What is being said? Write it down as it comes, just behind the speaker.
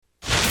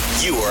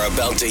You are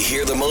about to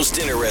hear the most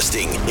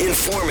interesting,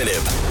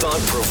 informative,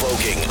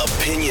 thought-provoking,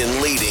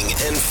 opinion-leading,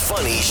 and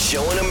funny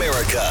show in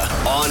America.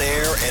 On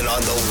air and on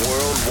the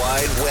World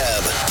Wide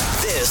Web.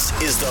 This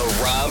is the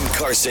Rob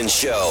Carson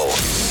Show.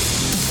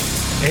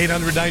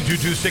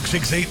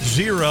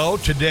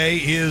 800-922-6680. Today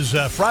is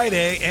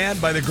Friday, and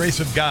by the grace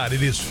of God,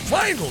 it is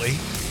finally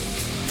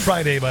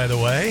Friday, by the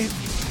way.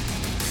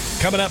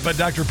 Coming up,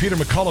 Dr. Peter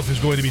McCullough is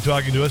going to be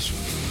talking to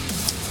us.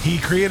 He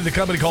created a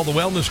company called The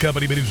Wellness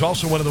Company, but he was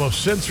also one of the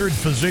most censored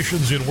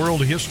physicians in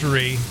world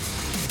history.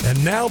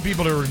 And now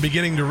people are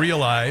beginning to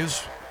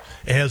realize,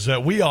 as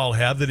we all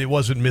have, that it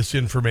wasn't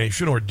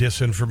misinformation or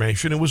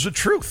disinformation. It was the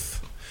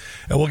truth.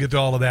 And we'll get to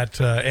all of that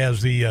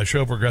as the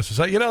show progresses.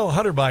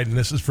 Hunter Biden,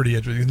 this is pretty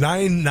interesting.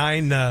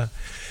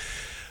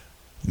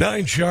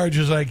 Nine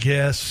charges, I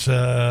guess.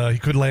 He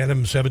could land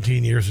him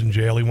 17 years in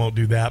jail. He won't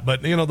do that.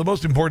 But, the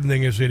most important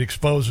thing is it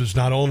exposes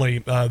not only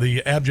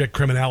the abject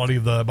criminality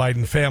of the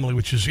Biden family,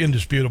 which is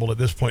indisputable at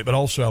this point, but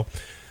also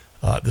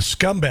the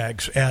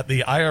scumbags at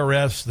the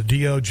IRS, the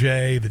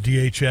DOJ, the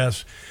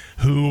DHS,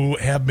 who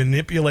have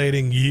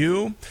manipulating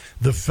you,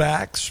 the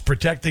facts,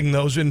 protecting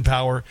those in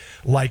power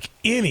like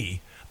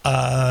any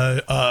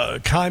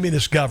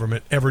communist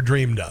government ever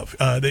dreamed of.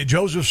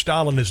 Joseph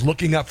Stalin is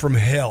looking up from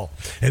hell,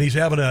 and he's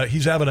having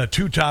a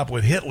two-top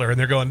with Hitler, and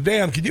they're going,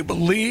 "Damn, can you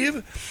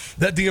believe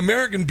that the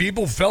American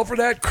people fell for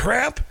that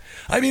crap?"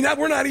 I mean,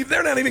 they're not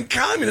even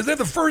communists. They're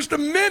the First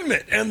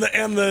Amendment, and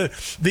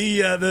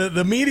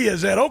the media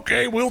said,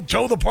 "Okay, we'll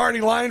toe the party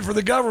line for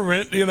the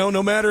government,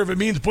 no matter if it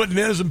means putting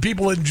innocent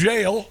people in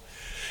jail."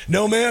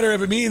 No matter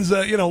if it means,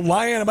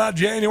 lying about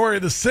January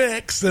the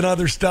 6th and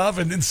other stuff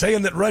and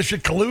saying that Russia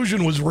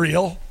collusion was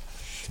real.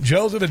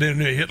 Joseph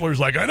and Hitler's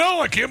like, I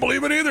know, I can't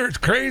believe it either. It's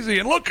crazy.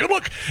 And look.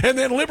 And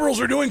then liberals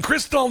are doing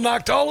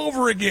Kristallnacht all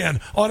over again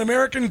on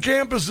American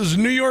campuses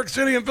in New York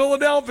City and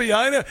Philadelphia.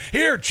 I know.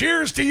 Here,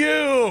 cheers to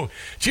you.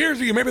 Cheers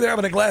to you. Maybe they're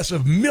having a glass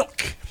of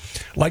milk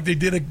like they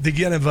did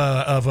again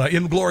of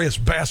Inglorious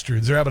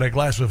Bastards. They're having a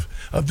glass of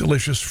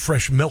delicious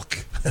fresh milk.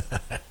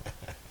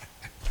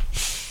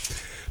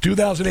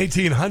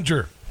 2018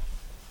 Hunter,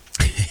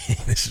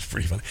 this is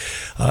pretty funny,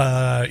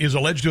 is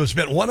alleged to have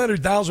spent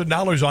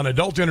 $100,000 on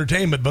adult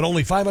entertainment, but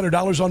only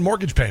 $500 on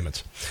mortgage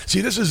payments. See,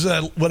 this is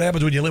what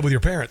happens when you live with your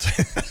parents.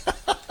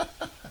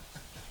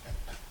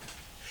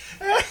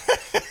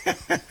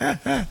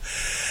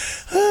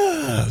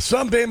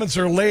 Some payments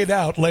are laid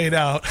out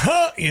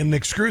in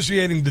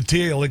excruciating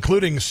detail,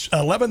 including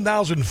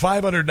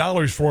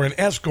 $11,500 for an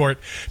escort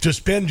to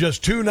spend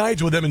just 2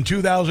 nights with them in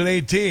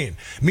 2018.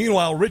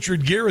 Meanwhile,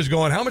 Richard Gere is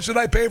going, how much did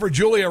I pay for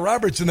Julia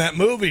Roberts in that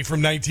movie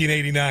from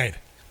 1989?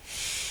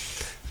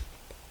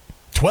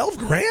 12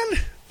 grand?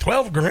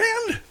 12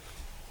 grand?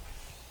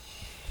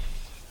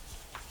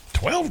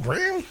 12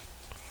 grand?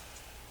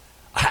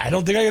 I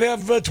don't think I could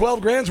have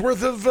 12 grand's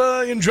worth of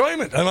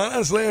enjoyment. I'm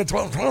honestly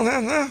 12.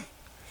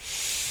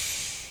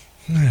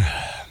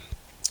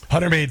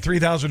 Hunter made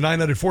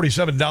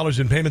 $3,947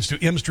 in payments to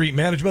M Street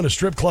Management, a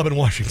strip club in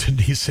Washington,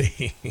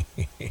 D.C.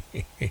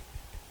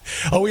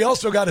 Oh, we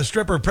also got a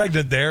stripper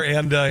pregnant there,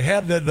 and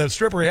had the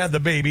stripper had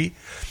the baby,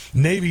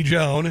 Navy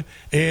Joan,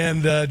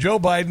 and Joe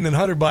Biden and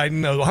Hunter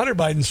Biden. Hunter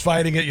Biden's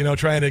fighting it,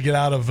 trying to get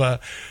out of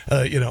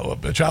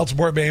child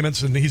support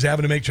payments, and he's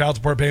having to make child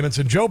support payments.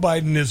 And Joe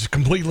Biden is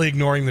completely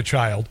ignoring the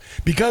child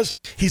because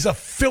he's a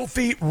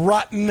filthy,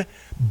 rotten,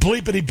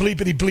 bleepity,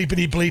 bleepity,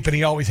 bleepity, bleep, and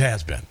he always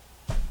has been.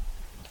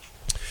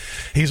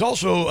 He's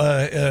also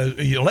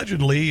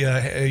allegedly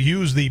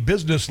used the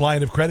business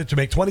line of credit to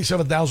make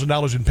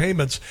 $27,000 in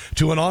payments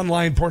to an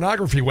online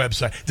pornography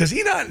website. Does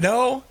he not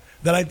know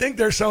that I think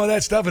there's some of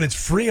that stuff and it's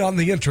free on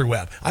the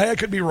interweb? I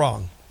could be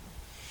wrong.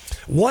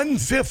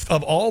 1/5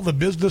 of all the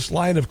business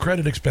line of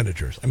credit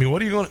expenditures. I mean,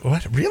 what are you going?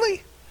 What?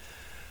 Really?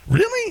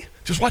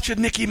 Just watch a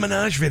Nicki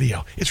Minaj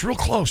video. It's real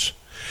close.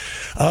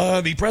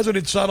 The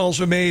president's son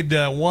also made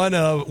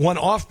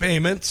one-off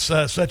payments,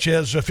 such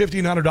as a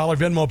 $1,500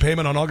 Venmo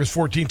payment on August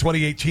 14,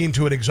 2018,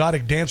 to an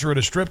exotic dancer at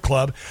a strip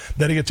club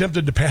that he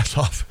attempted to pass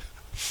off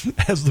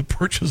as the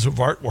purchase of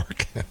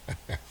artwork.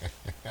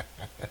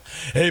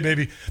 Hey,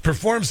 baby,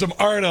 perform some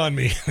art on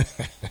me.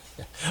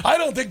 I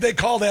don't think they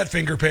call that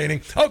finger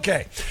painting.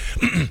 Okay.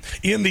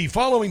 In the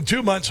following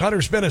 2 months,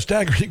 Hunter spent a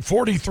staggering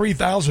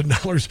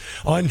 $43,000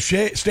 on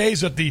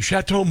stays at the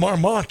Chateau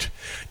Marmont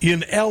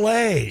in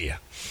L.A.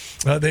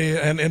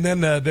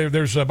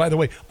 There's by the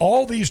way,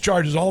 all these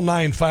charges, all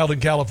 9 filed in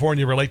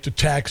California, relate to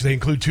tax. They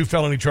include 2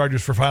 felony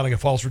charges for filing a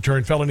false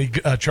return, felony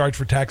charge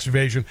for tax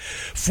evasion,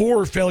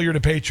 4 failure to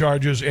pay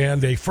charges,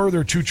 and a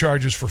further 2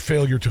 charges for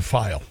failure to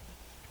file.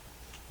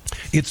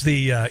 It's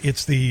the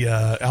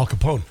Al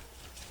Capone.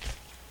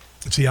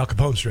 It's the Al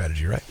Capone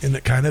strategy, right? Isn't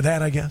it kind of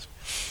that, I guess?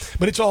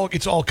 But it's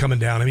all coming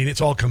down. I mean,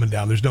 it's all coming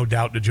down. There's no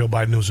doubt that Joe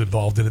Biden was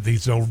involved in it.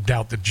 There's no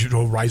doubt that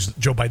Joe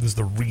Biden's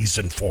the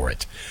reason for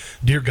it.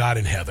 Dear God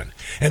in heaven.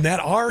 And that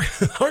our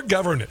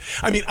government,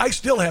 I mean, I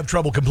still have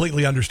trouble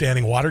completely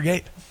understanding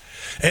Watergate.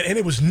 And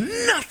it was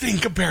nothing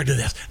compared to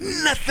this.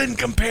 Nothing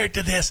compared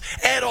to this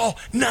at all.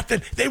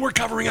 Nothing. They were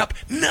covering up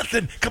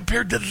nothing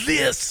compared to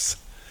this.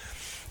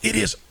 It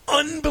is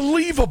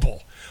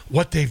unbelievable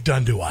what they've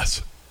done to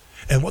us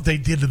and what they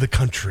did to the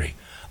country.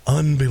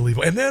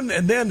 Unbelievable. And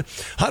then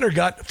Hunter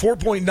got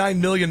 $4.9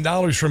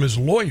 million from his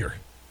lawyer.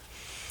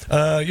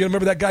 You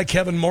remember that guy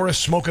Kevin Morris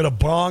smoking a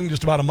bong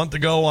just about a month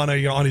ago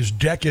on his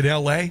deck in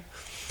L.A.?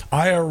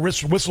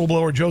 IRS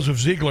whistleblower Joseph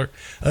Ziegler,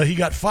 he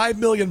got $5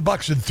 million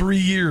in 3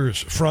 years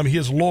from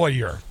his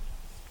lawyer.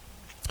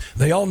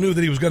 They all knew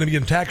that he was going to be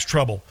in tax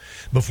trouble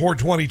before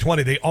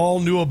 2020. They all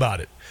knew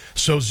about it.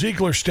 So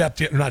Ziegler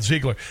stepped in, not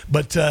Ziegler,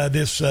 but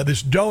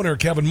this donor,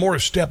 Kevin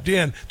Morris, stepped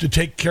in to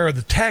take care of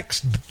the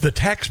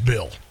tax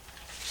bill.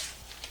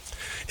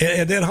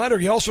 And then Hunter,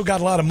 he also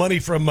got a lot of money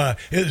from.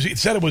 He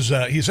said it was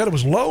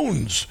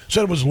loans.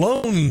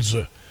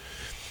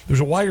 There's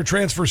a wire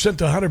transfer sent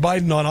to Hunter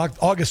Biden on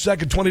August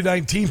 2nd,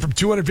 2019 from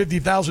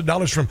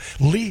 $250,000 from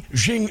Li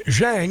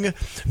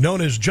Jingzhang,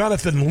 known as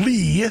Jonathan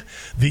Lee,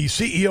 the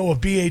CEO of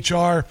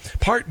BHR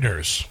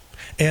Partners,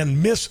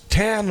 and Miss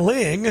Tan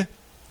Ling.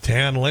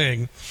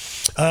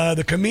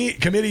 The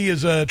committee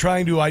is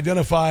trying to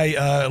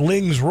identify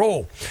Ling's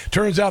role.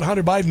 Turns out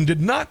Hunter Biden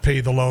did not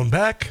pay the loan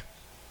back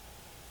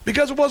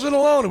because it wasn't a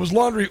loan. It was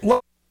laundry.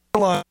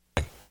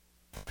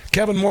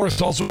 Kevin Morris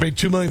also paid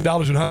 $2 million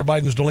in Hunter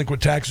Biden's delinquent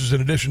taxes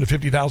in addition to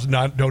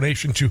 $50,000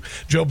 donation to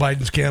Joe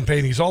Biden's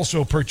campaign. He's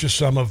also purchased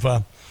some of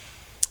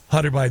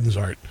Hunter Biden's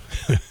art.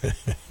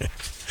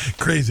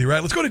 Crazy,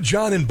 right? Let's go to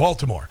John in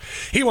Baltimore.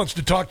 He wants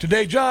to talk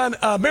today. John,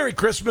 Merry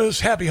Christmas.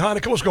 Happy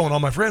Hanukkah. What's going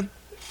on, my friend?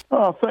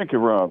 Oh, thank you,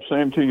 Rob.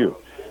 Same to you.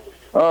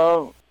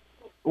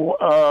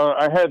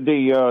 I had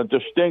the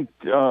distinct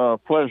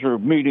pleasure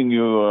of meeting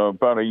you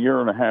about a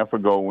year and a half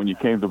ago when you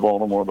came to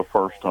Baltimore the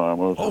first time.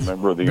 I was a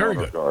member of the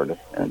Honor Guard,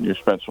 and you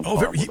spent some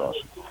time with us.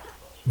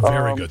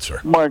 Very good,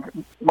 sir.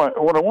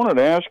 What I wanted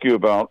to ask you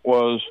about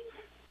was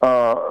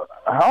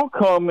how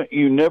come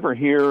you never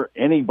hear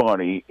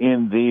anybody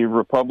in the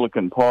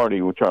Republican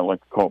Party, which I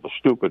like to call the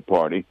stupid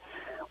party,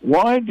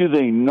 why do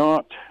they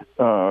not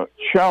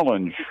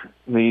challenge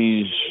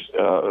these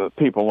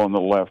people on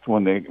the left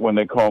when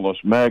they call us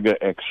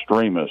MAGA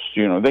extremists?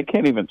 You know, they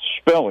can't even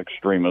spell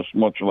extremists,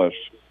 much less,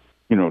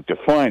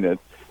 define it.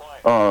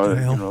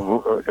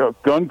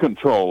 Gun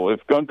control.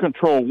 If gun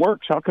control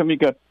works, how come you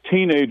got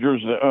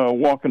teenagers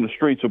walking the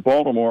streets of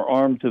Baltimore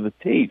armed to the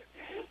teeth?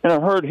 And I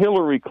heard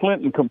Hillary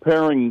Clinton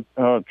comparing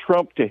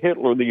Trump to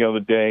Hitler the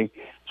other day,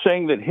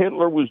 saying that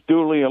Hitler was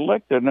duly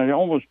elected, and I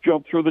almost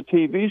jumped through the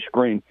TV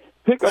screen.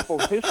 Pick up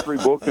a history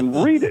book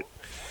and read it.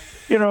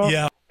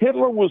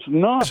 Hitler was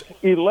not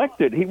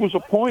elected. He was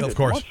appointed. Of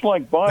course. Much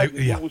like Biden,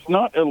 he was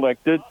not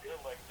elected,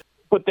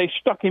 but they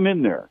stuck him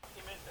in there.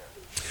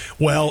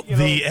 Well,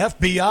 the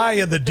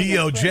FBI and the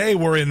DOJ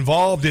were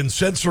involved in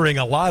censoring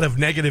a lot of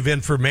negative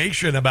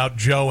information about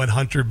Joe and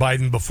Hunter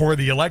Biden before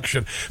the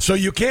election. So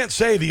you can't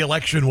say the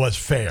election was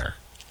fair.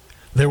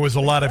 There was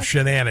a lot of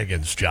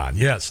shenanigans, John.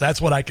 Yes,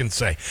 that's what I can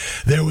say.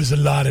 There was a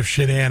lot of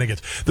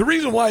shenanigans. The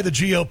reason why the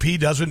GOP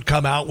doesn't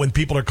come out when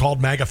people are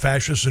called MAGA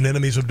fascists and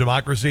enemies of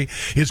democracy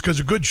is because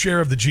a good share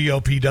of the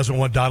GOP doesn't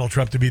want Donald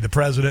Trump to be the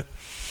president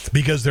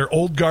because they're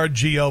old guard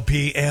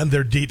GOP and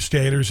they're deep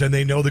staters and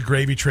they know the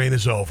gravy train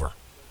is over.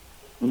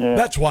 Yeah,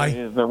 that's why.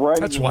 The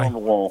writing is on the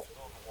wall.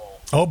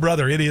 Oh,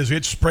 brother, it is.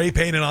 It's spray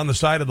painted on the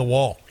side of the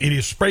wall. It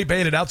is spray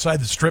painted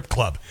outside the strip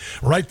club,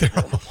 right there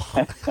on the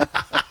wall.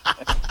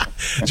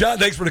 John,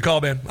 thanks for the call,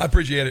 man. I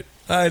appreciate it.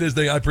 I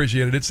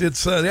appreciate it.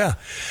 It's yeah.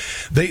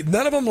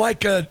 None of them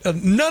like a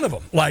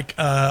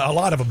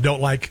lot of them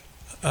don't like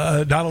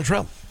Donald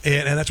Trump.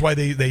 And that's why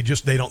they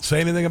don't say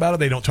anything about it.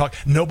 They don't talk.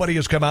 Nobody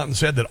has come out and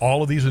said that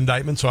all of these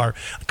indictments are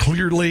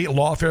clearly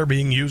lawfare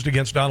being used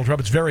against Donald Trump.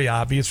 It's very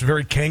obvious. It's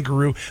very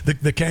kangaroo.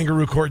 The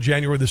kangaroo court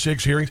January the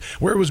 6th hearings.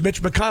 Where was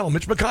Mitch McConnell?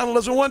 Mitch McConnell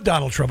doesn't want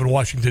Donald Trump in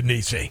Washington,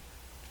 D.C.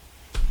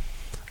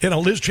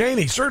 Liz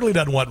Cheney certainly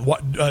doesn't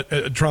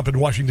want Trump in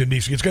Washington,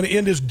 D.C. It's going to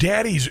end his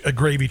daddy's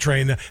gravy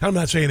train. I'm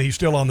not saying he's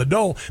still on the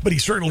dole, but he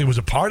certainly was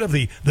a part of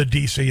the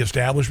D.C.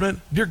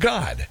 establishment. Dear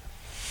God.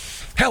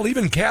 Hell,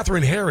 even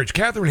Catherine Herridge.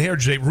 Catherine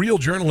Herridge is a real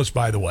journalist,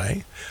 by the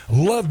way.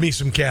 Love me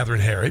some Catherine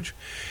Herridge.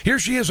 Here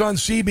she is on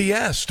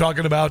CBS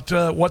talking about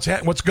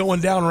what's going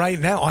down right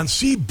now on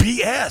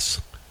CBS.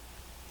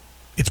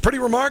 It's pretty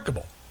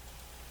remarkable.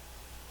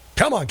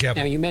 Come on,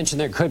 Kevin. Now, you mentioned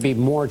there could be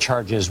more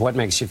charges. What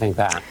makes you think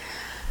that?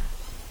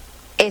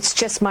 It's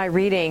just my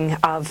reading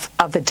of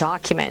the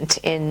document.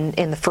 In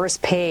the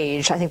first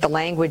page, I think the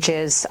language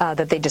is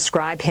that they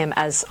describe him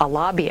as a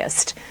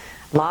lobbyist.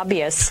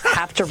 Lobbyists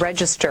have to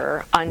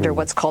register under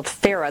what's called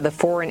FARA, the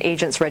Foreign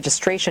Agents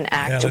Registration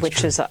Act,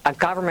 which is a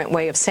government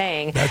way of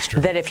saying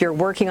that if you're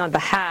working on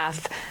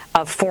behalf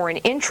of foreign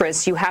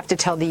interests, you have to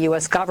tell the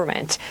U.S.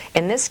 government.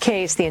 In this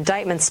case, the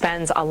indictment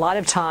spends a lot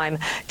of time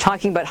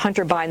talking about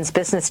Hunter Biden's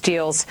business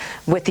deals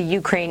with the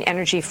Ukraine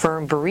energy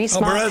firm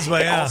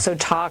Burisma. It also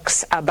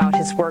talks about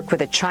his work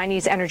with a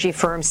Chinese energy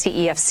firm,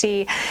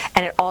 CEFC,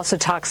 and it also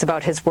talks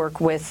about his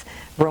work with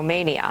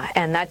Romania.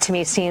 And that, to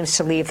me, seems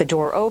to leave the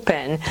door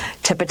open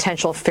to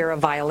potential FARA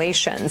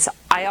violations.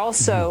 I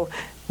also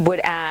would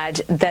add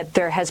that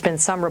there has been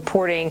some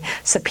reporting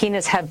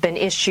subpoenas have been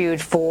issued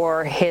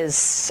for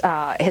his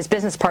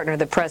business partner,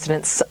 the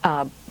president's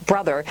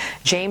brother,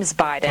 James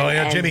Biden,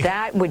 and Jimmy.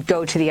 That would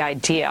go to the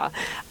idea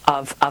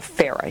of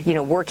FARA,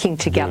 working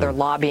together,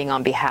 lobbying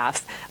on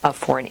behalf of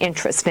foreign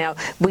interests. Now,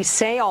 we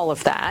say all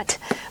of that,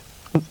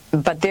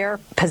 but their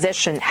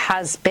position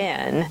has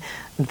been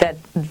that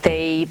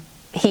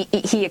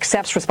he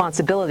accepts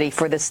responsibility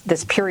for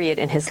this period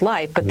in his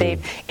life, but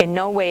they've in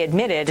no way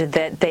admitted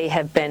that they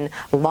have been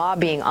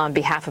lobbying on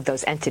behalf of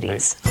those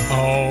entities.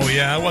 Oh,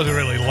 yeah, it wasn't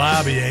really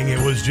lobbying. It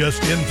was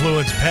just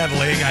influence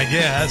peddling, I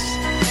guess.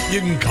 You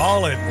can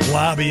call it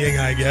lobbying,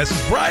 I guess.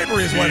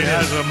 Bribery is what it is. He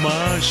has a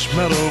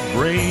marshmallow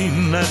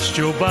brain, that's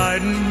Joe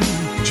Biden.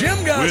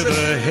 Jim Gossett. With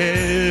a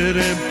head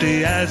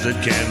empty as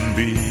it can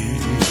be.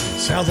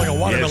 Sounds like a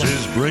watermelon.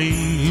 Yes, his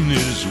brain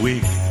is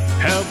weak.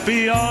 Help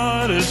he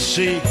ought to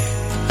seek.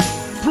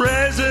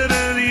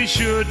 President he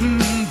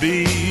shouldn't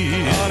be.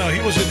 Oh, no, he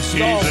was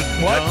installed. He's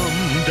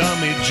a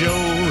dummy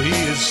Joe, he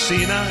is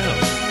senile.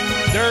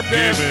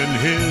 Giving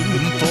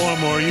him 4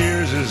 more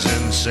years is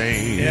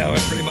insane. Yeah,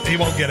 pretty much, he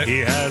won't get it. He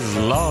has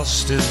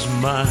lost his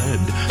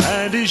mind,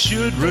 and he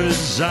should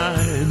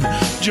resign.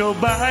 Joe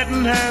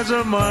Biden has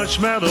a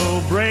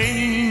marshmallow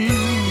brain.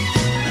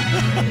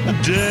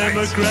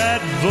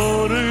 Democrat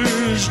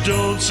voters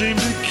don't seem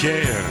to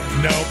care.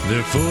 Nope.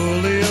 They're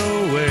fully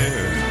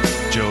aware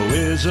Joe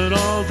isn't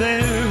all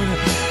there.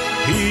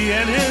 He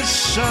and his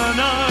son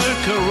are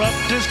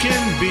corrupt as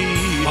can be.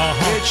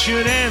 It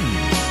should end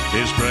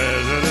his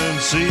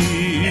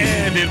presidency.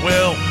 And it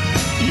will.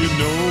 You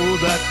know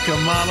that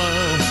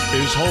Kamala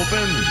is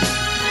hoping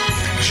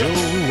Joe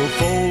will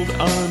fold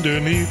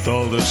underneath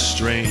all the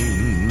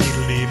strain.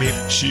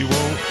 She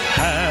won't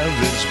have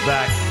his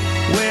back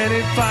when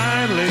it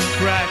finally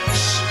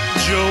cracks.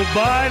 Joe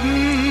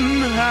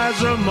Biden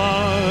has a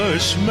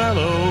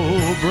marshmallow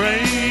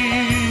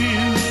brain.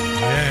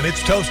 And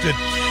it's toasted.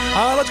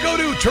 Let's go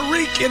to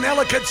Tariq in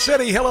Ellicott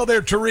City. Hello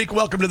there, Tariq.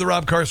 Welcome to the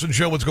Rob Carson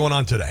Show. What's going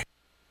on today?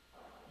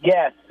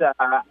 Yes,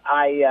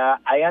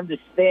 I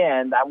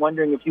understand. I'm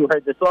wondering if you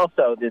heard this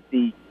also, that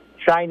the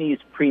Chinese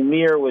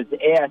premier was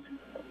asked,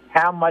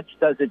 how much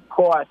does it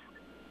cost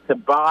to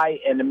buy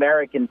an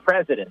American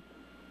president?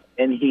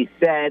 And he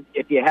said,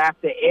 if you have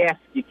to ask,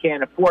 you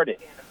can't afford it.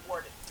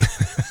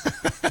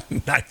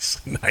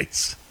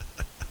 Nice.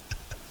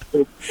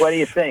 What do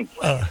you think?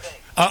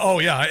 Oh,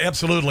 yeah,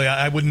 absolutely.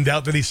 I wouldn't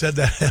doubt that he said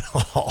that at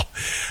all.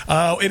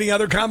 Any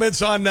other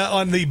comments on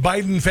the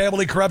Biden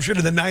family corruption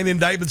and the 9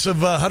 indictments of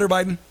Hunter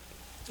Biden?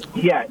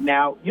 Yeah,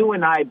 now, you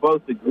and I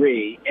both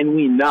agree, and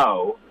we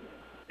know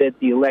that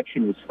the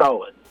election was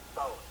stolen.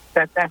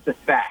 That's a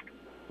fact.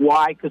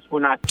 Why? Because we're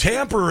not...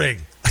 Tampering.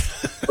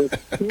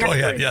 Go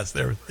ahead. Yes,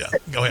 there. Yeah,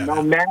 go ahead.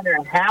 No matter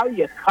how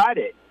you cut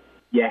it,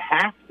 you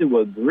have to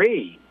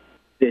agree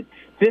that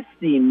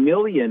 50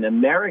 million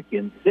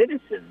American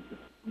citizens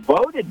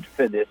voted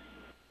for this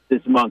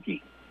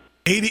monkey.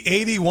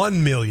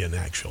 81 million,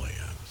 actually.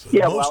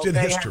 Yeah, most in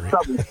they history.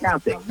 have trouble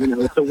counting.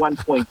 It's a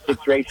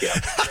 1.6 ratio.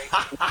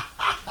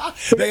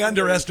 They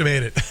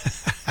underestimate it.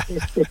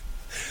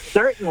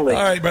 Certainly.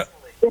 All right, but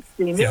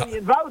 50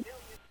 million votes.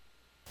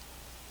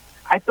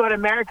 I thought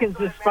Americans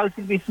were supposed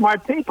to be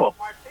smart people.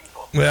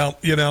 Well,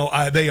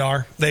 they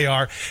are,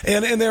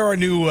 and there are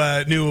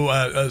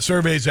new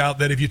surveys out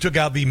that if you took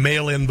out the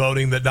mail-in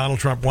voting, that Donald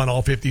Trump won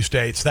all 50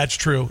 states. That's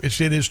true. It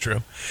is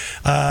true.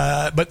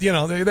 But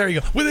there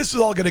you go. Well, this is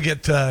all going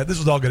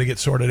to get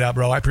sorted out,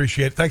 bro. I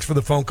appreciate it. Thanks for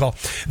the phone call.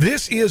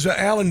 This is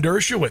Alan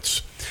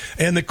Dershowitz,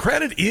 and the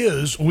credit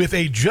is with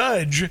a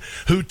judge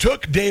who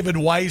took David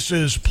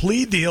Weiss's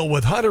plea deal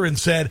with Hunter and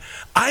said,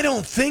 "I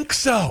don't think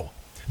so.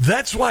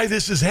 That's why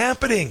this is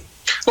happening."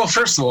 Well,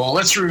 first of all,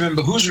 let's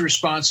remember who's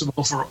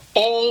responsible for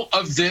all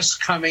of this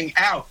coming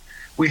out.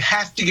 We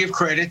have to give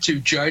credit to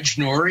Judge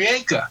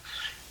Noriega.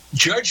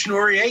 Judge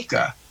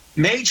Noriega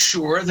made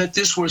sure that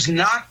this was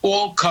not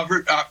all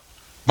covered up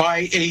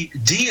by a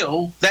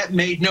deal that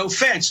made no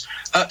sense.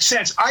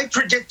 I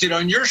predicted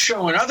on your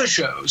show and other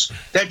shows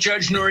that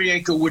Judge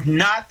Noriega would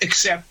not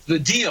accept the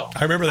deal.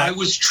 I remember that. I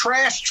was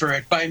trashed for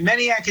it by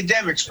many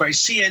academics, by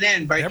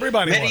CNN, by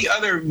many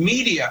other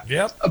media.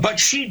 Yep. But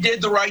she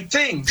did the right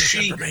thing.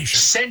 She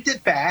sent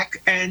it back,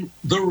 and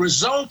the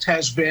result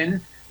has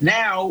been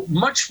now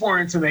much more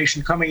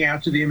information coming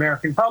out to the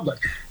American public.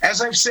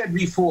 As I've said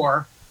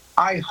before,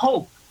 I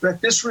hope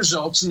that this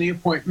results in the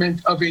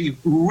appointment of a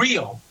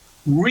real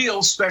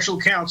special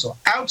counsel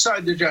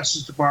outside the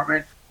Justice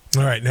Department.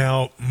 All right.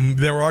 Now,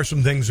 there are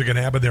some things that can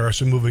happen. There are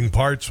some moving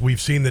parts. We've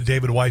seen that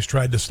David Weiss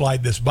tried to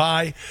slide this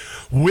by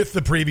with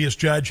the previous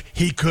judge.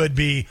 He could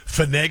be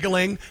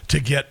finagling to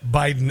get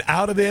Biden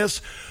out of this,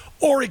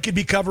 or he could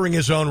be covering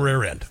his own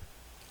rear end.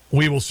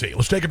 We will see.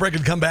 Let's take a break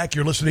and come back.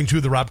 You're listening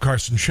to The Rob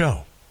Carson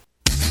Show.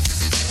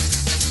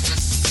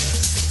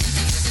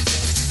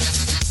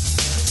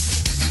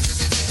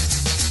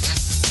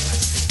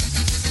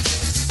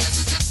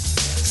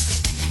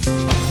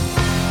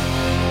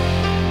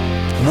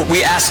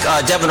 we asked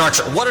Devin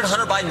Archer, what did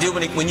Hunter Biden do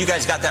when you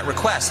guys got that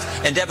request?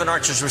 And Devin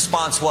Archer's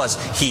response was,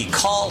 he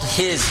called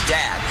his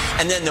dad.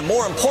 And then the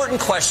more important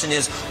question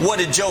is, what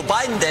did Joe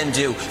Biden then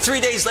do?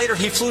 3 days later,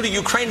 he flew to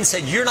Ukraine and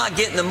said, you're not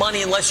getting the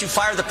money unless you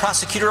fire the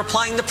prosecutor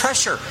applying the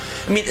pressure.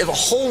 I mean,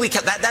 holy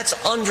cow, that's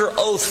under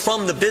oath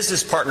from the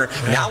business partner.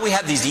 Yeah. Now we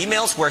have these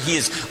emails where he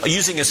is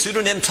using a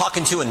pseudonym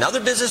talking to another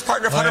business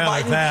partner of Hunter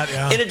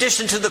Biden. In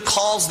addition to the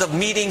calls, the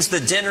meetings, the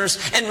dinners.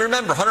 And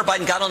remember, Hunter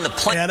Biden got on the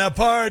plane. And a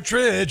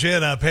partridge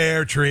in a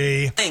pear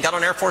tree. Got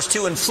on Air Force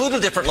Two and flew to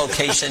different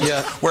locations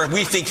where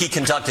we think he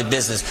conducted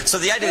business. So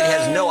the idea that he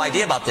has no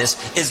idea about this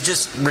is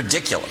just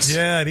ridiculous.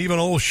 Yeah, and even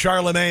old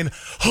Charlemagne,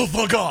 oh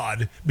my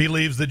God,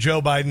 believes that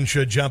Joe Biden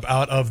should jump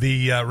out of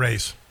the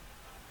race.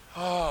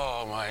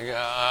 Oh, my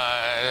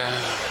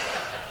God.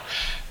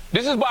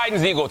 This is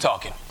Biden's ego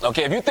talking,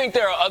 okay? If you think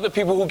there are other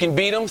people who can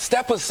beat him,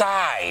 step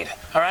aside,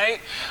 all right?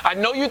 I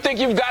know you think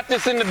you've got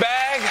this in the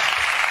bag.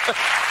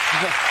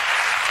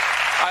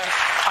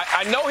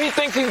 I know he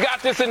thinks he's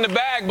got this in the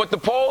bag, but the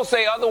polls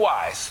say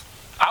otherwise.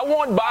 I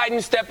want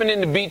Biden stepping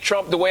in to beat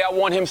Trump the way I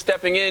want him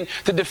stepping in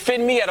to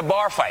defend me at a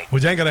bar fight.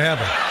 Which ain't going to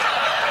happen.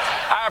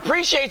 I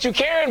appreciate you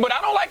caring, but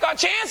I don't like our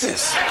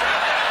chances.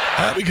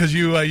 Because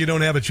you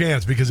don't have a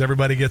chance because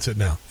everybody gets it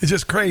now. It's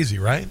just crazy,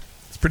 right?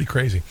 It's pretty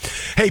crazy.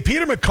 Hey,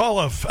 Peter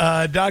McAuliffe,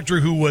 a doctor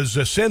who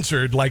was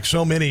censored, like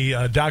so many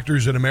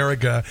doctors in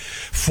America,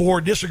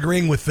 for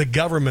disagreeing with the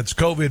government's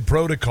COVID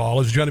protocol,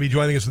 is going to be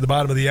joining us at the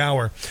bottom of the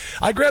hour.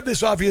 I grabbed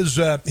this off his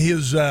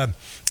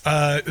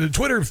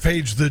Twitter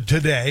page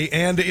today,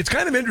 and it's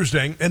kind of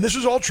interesting, and this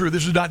is all true.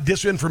 This is not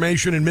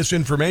disinformation and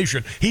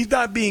misinformation. He's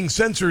not being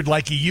censored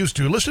like he used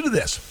to. Listen to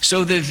this.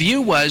 So the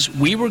view was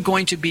we were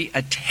going to be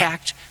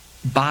attacked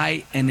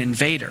by an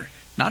invader,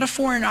 not a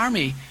foreign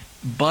army,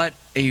 but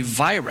a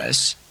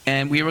virus,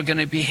 and we were going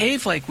to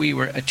behave like we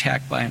were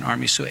attacked by an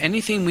army. So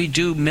anything we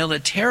do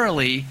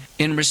militarily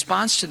in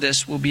response to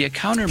this will be a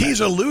countermeasure. He's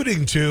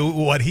alluding to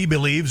what he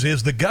believes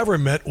is the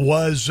government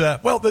was,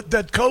 that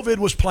COVID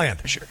was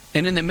planned. Sure.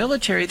 And in the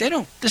military,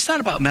 it's not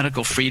about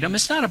medical freedom.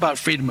 It's not about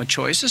freedom of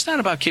choice. It's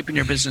not about keeping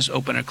your business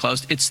open or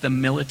closed. It's the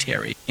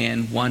military,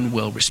 and one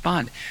will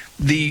respond.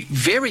 The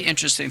very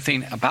interesting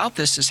thing about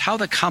this is how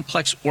the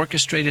complex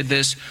orchestrated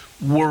this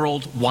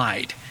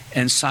worldwide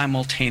and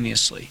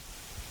simultaneously.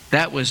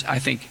 That was, I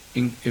think,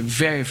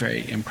 very,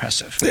 very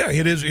impressive. Yeah,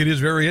 it is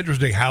very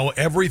interesting how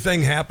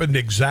everything happened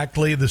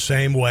exactly the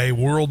same way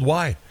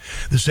worldwide.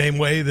 The same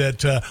way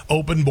that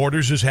open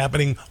borders is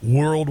happening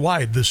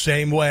worldwide. The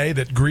same way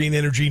that green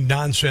energy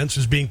nonsense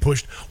is being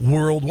pushed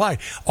worldwide.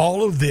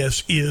 All of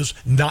this is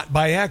not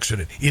by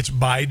accident. It's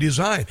by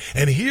design.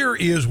 And here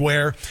is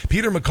where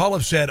Peter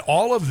McAuliffe said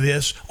all of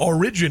this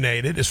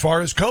originated as far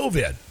as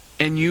COVID.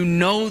 And you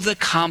know the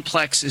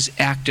complex is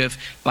active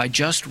by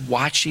just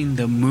watching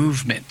the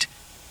movement.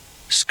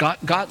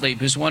 Scott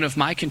Gottlieb is one of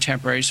my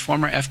contemporaries,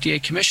 former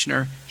FDA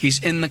commissioner.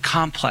 He's in the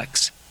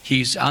complex.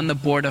 He's on the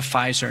board of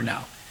Pfizer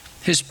now.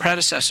 His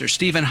predecessor,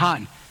 Stephen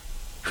Hahn,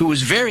 who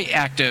was very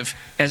active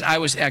as I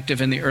was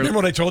active in the early... Remember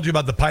what I told you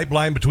about the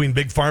pipeline between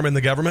Big Pharma and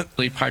the government?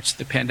 ...parts of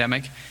the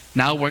pandemic,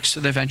 now works for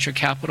the venture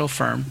capital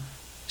firm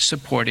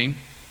supporting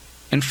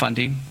and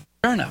funding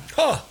Moderna.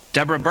 Oh.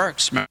 Deborah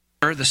Birx,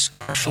 the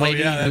scarf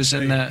lady who's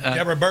in the...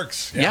 Deborah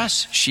Birx. Yeah.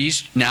 Yes,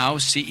 she's now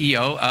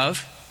CEO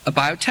of a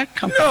biotech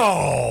company.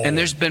 No! And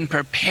there's been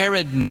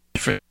preparedness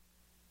for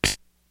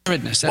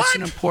preparedness. That's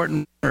an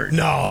important word.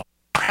 No.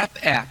 PrEP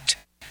Act.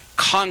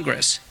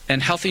 Congress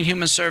and Health and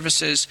Human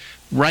Services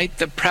write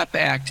the PrEP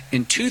Act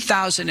in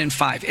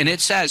 2005, and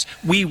it says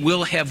we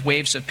will have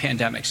waves of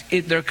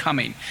pandemics. They're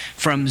coming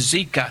from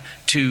Zika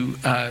to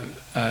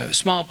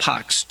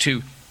smallpox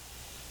to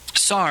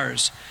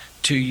SARS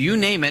to you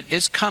name it,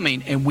 it's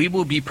coming, and we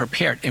will be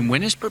prepared. And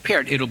when it's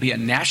prepared, it'll be a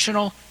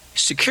national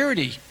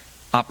security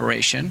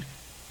operation.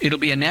 It'll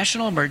be a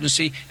national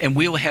emergency, and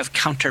we will have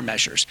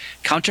countermeasures.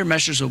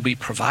 Countermeasures will be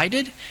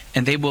provided,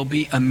 and they will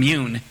be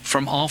immune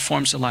from all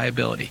forms of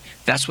liability.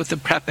 That's what the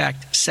PrEP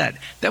Act said.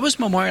 That was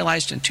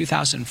memorialized in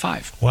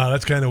 2005. Wow,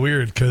 that's kind of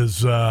weird,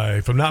 because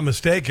if I'm not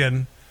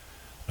mistaken,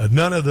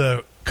 none of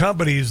the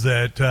companies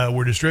that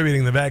were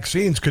distributing the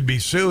vaccines could be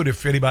sued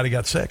if anybody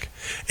got sick.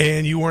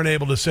 And you weren't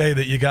able to say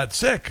that you got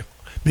sick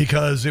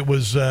because it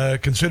was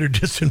considered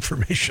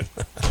disinformation.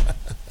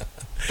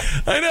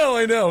 I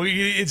know.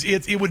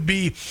 It would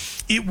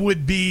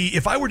be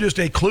if I were just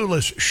a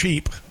clueless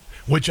sheep,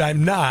 which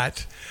I'm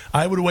not,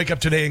 I would wake up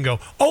today and go,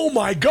 "Oh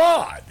my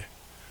God."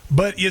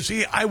 But you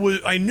see,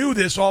 I knew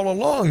this all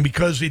along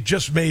because it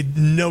just made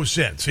no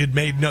sense. It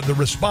made the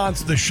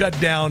response, the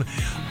shutdown,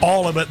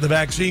 all of it, the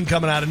vaccine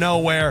coming out of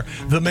nowhere,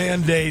 the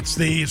mandates,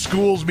 the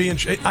schools being...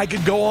 I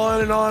could go on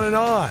and on and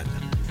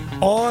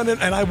on.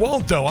 And I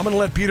won't, though. I'm going to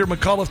let Peter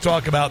McAuliffe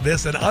talk about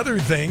this and other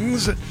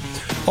things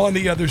on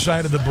the other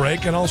side of the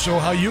break, and also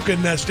how you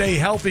can stay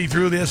healthy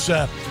through this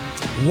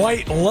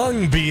white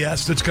lung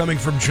BS that's coming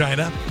from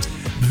China.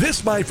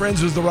 This, my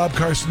friends, is the Rob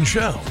Carson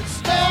Show.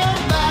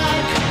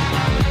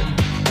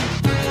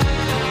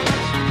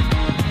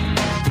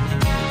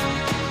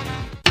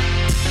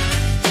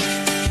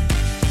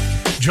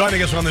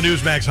 Joining us on the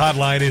Newsmax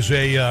hotline is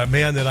a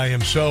man that I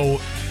am so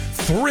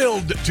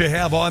thrilled to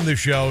have on the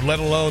show, let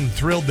alone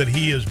thrilled that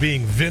he is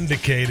being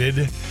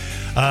vindicated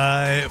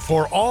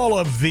for all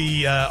of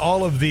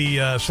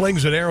the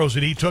slings and arrows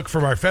that he took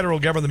from our federal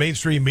government, the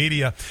mainstream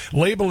media,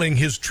 labeling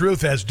his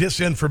truth as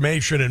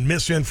disinformation and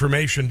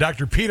misinformation.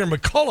 Dr. Peter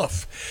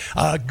McCullough,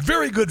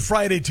 very good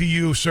Friday to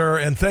you, sir,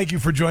 and thank you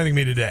for joining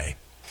me today.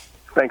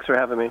 Thanks for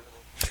having me.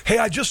 Hey,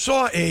 I just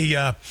saw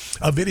a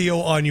video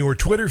on your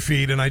Twitter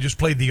feed, and I just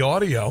played the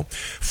audio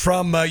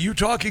from you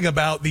talking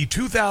about the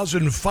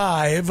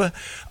 2005,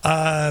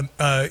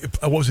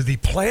 what was it, the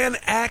Plan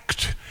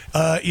Act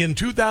in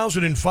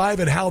 2005,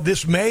 and how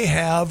this may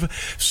have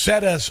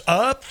set us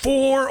up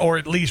for, or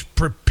at least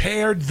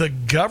prepared the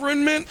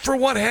government for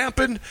what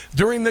happened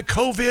during the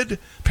COVID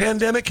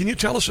pandemic. Can you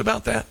tell us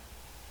about that?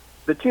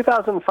 The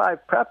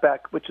 2005 PrEP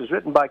Act, which was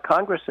written by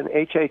Congress and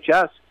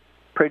HHS,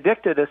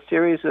 predicted a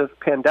series of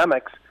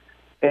pandemics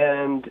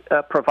and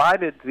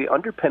provided the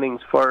underpinnings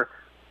for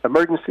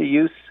emergency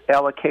use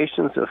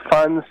allocations of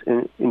funds,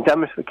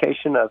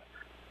 indemnification of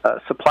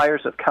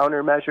suppliers of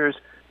countermeasures,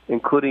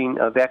 including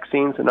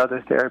vaccines and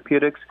other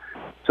therapeutics.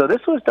 So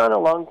this was done a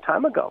long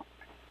time ago.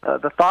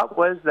 The thought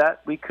was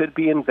that we could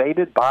be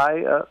invaded by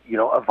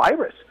a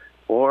virus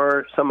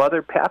or some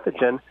other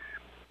pathogen,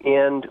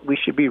 and we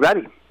should be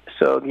ready.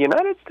 So the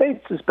United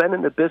States has been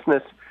in the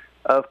business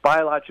of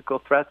biological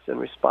threats and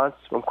response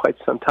from quite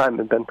some time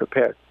and been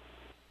prepared.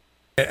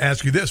 I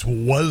ask you this,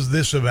 was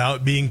this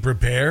about being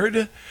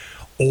prepared,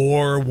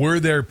 or were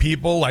there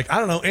people like, I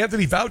don't know,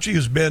 Anthony Fauci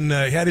has been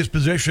had his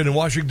position in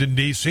Washington,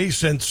 D.C.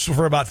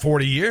 for about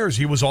 40 years.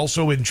 He was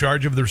also in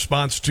charge of the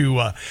response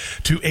to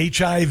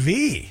HIV.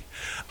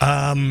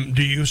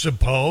 Do you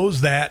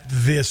suppose that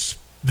this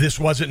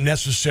wasn't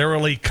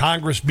necessarily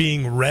Congress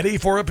being ready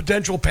for a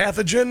potential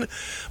pathogen,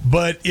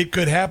 but it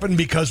could happen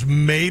because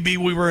maybe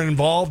we were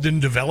involved in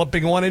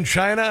developing one in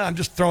China? I'm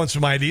just throwing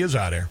some ideas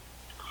out here.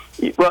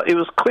 Well, it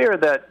was clear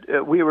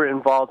that we were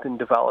involved in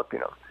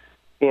developing them.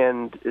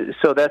 And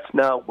so that's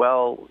now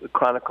well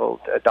chronicled.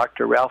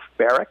 Dr. Ralph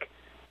Barrick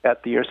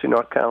at the University of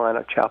North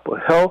Carolina, Chapel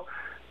Hill,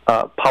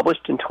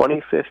 published in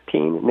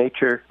 2015 in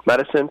Nature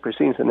Medicine,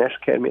 Proceedings of the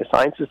National Academy of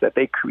Sciences, that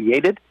they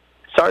created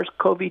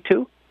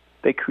SARS-CoV-2.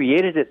 They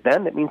created it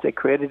then. That means they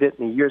created it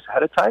in the years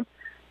ahead of time.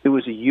 It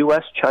was a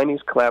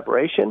U.S.-Chinese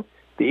collaboration.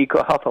 The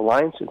EcoHealth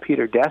Alliance and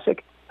Peter Daszak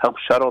helped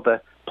shuttle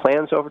the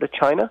plans over to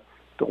China.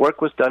 The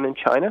work was done in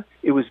China.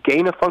 It was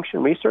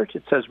gain-of-function research.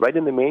 It says right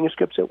in the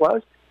manuscripts it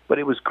was, but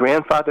it was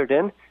grandfathered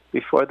in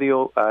before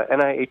the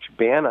NIH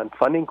ban on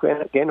funding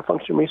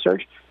gain-of-function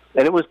research.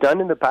 And it was done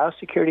in the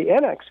Biosecurity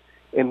Annex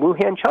in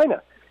Wuhan,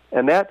 China.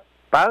 And that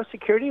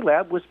biosecurity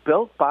lab was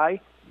built by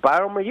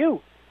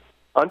bioMérieux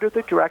under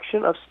the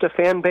direction of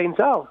Stéphane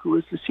Bancel, who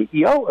was the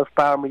CEO of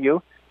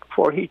bioMérieux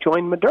before he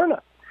joined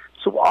Moderna.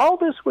 So all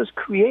this was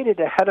created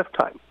ahead of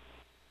time.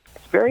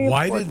 It's very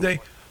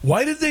important.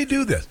 Why did they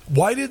do this?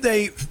 Why did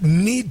they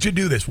need to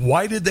do this?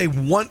 Why did they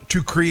want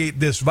to create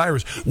this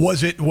virus?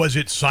 Was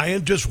it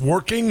scientists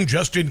working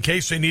just in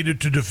case they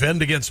needed to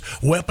defend against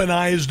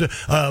weaponized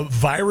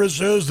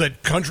viruses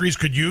that countries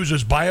could use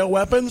as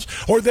bioweapons?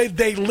 Or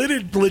they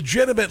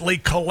legitimately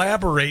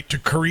collaborate to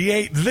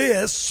create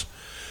this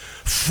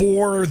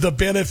for the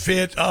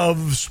benefit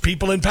of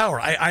people in power?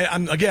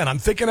 I'm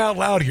thinking out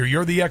loud here.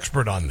 You're the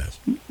expert on this.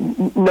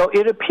 No,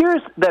 it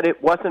appears that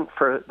it wasn't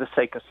for the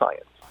sake of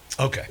science.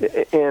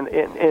 Okay.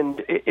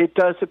 And it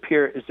does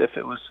appear as if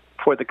it was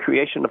for the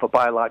creation of a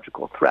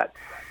biological threat.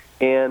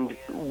 And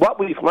what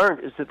we've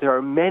learned is that there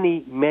are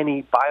many,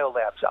 many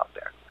biolabs out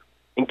there.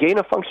 And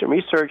gain-of-function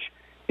research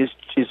is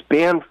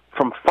banned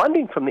from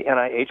funding from the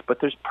NIH, but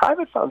there's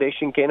private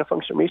foundation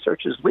gain-of-function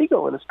research is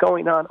legal, and it's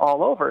going on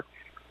all over.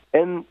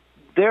 And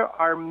there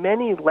are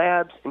many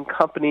labs and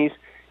companies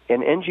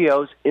and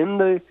NGOs in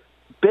the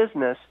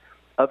business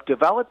of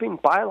developing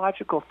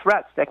biological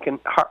threats that can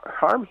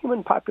harm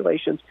human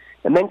populations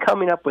and then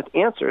coming up with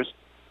answers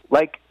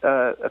like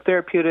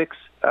therapeutics,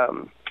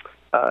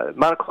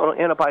 monoclonal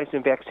antibodies,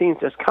 and vaccines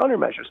as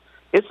countermeasures.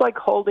 It's like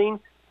holding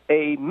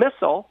a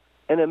missile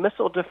and a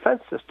missile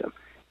defense system.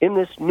 In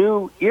this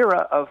new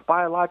era of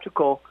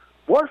biological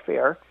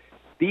warfare,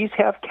 these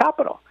have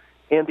capital.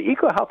 And the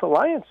EcoHealth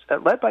Alliance,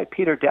 led by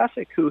Peter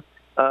Daszak, who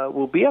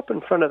will be up in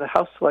front of the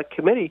House Select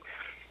Committee,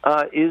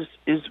 is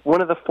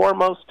one of the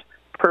foremost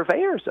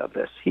purveyors of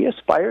this. He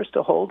aspires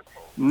to hold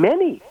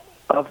many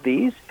of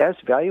these as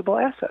valuable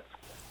assets.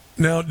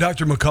 Now,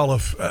 Dr.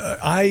 McCullough,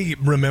 I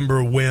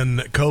remember when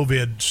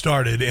COVID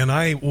started, and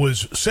I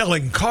was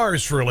selling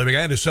cars for a living.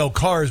 I had to sell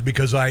cars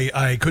because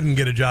I couldn't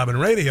get a job in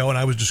radio, and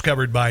I was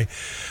discovered by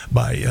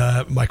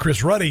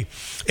Chris Ruddy.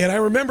 And I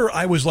remember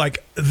I was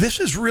like, this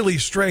is really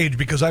strange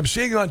because I'm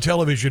seeing on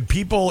television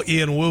people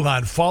in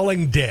Wuhan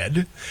falling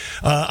dead.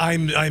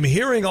 I'm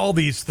hearing all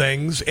these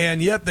things,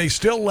 and yet they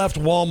still left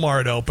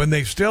Walmart open.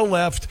 They still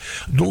left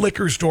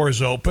liquor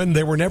stores open.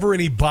 There were never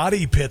any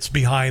body pits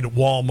behind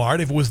Walmart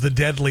if it was the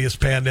deadliest deadliest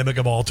pandemic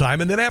of all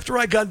time. And then after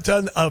I got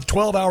done of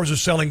 12 hours of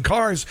selling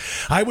cars,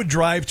 I would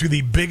drive to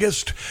the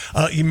biggest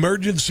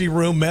emergency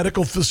room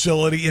medical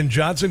facility in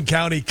Johnson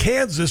County,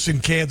 Kansas, in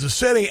Kansas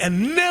City,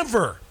 and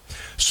never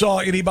saw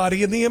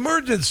anybody in the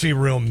emergency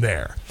room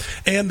there.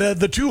 And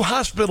the 2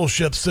 hospital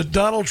ships that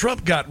Donald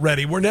Trump got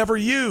ready were never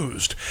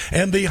used.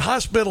 And the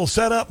hospital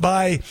set up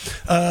in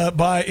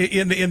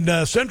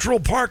Central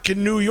Park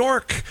in New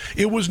York,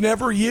 it was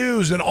never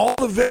used. And all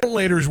the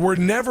ventilators were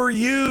never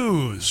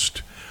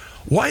used.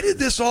 Why did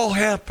this all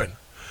happen?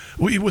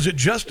 Was it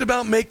just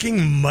about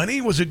making money?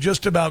 Was it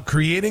just about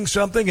creating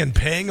something and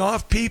paying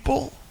off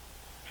people?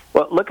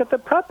 Well, look at the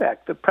PrEP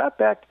Act. The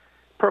PrEP Act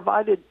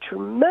provided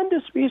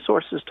tremendous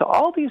resources to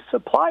all these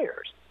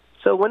suppliers.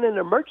 So when an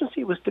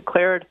emergency was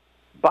declared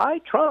by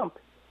Trump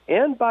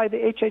and by the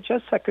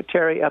HHS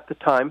secretary at the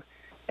time,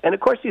 and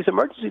of course these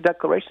emergency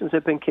declarations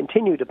have been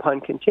continued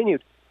upon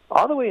continued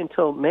all the way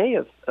until May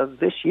of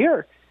this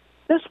year,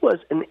 this was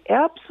an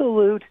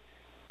absolute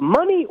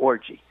money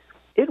orgy.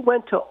 It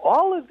went to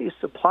all of these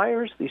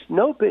suppliers, these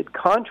no-bid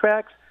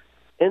contracts,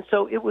 and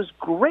so it was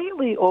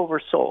greatly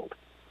oversold.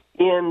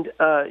 And,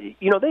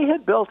 they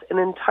had built an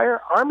entire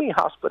Army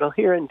hospital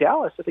here in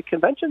Dallas at the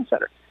convention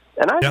center.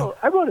 And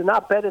I wrote an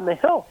op-ed in The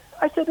Hill.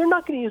 I said they're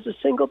not going to use a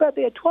single bed.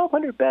 They had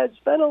 1,200 beds,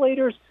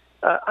 ventilators,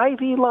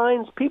 IV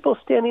lines, people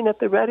standing at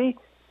the ready,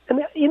 and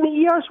the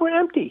ERs were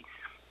empty.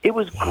 It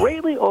was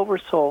greatly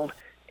oversold,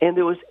 and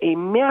there was a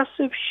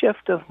massive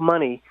shift of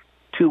money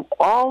to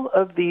all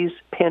of these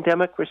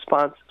pandemic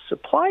response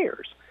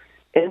suppliers.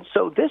 And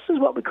so this is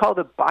what we call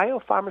the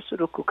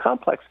biopharmaceutical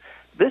complex.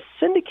 This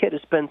syndicate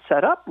has been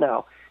set up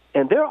now,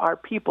 and there are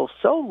people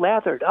so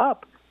lathered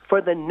up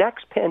for the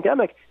next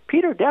pandemic.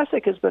 Peter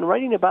Daszak has been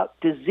writing about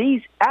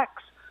Disease X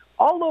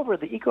all over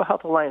the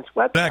EcoHealth Alliance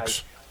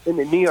website, in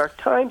the New York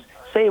Times,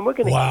 saying we're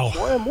going to have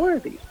more and more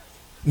of these.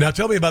 Now,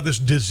 tell me about this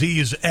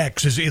Disease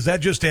X. Is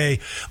that just a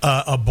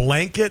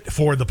blanket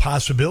for the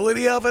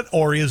possibility of it,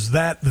 or is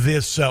that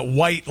this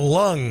white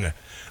lung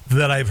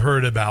that I've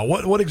heard about?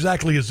 What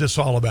exactly is this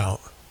all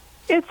about?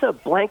 It's a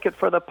blanket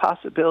for the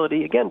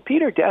possibility. Again,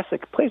 Peter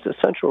Daszak plays a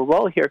central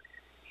role here.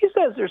 He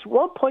says there's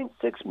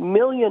 1.6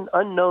 million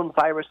unknown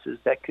viruses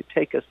that could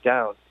take us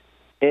down.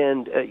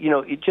 And,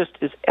 it just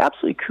is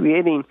absolutely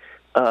creating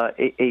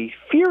a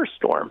fear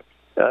storm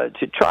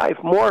to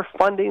drive more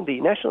funding.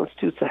 The National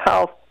Institutes of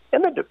Health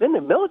and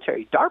the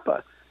military,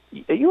 DARPA,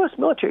 U.S.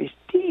 military is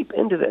deep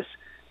into this.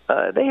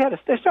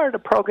 They started a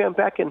program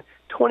back in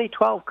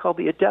 2012 called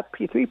the ADEPT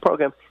P3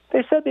 program.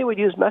 They said they would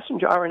use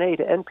messenger RNA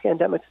to end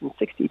pandemics in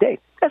 60 days.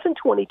 That's in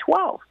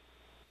 2012.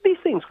 These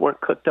things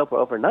weren't cooked up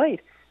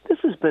overnight. This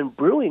has been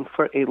brewing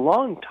for a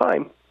long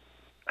time.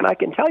 And I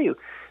can tell you,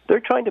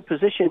 they're trying to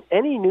position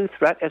any new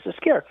threat as a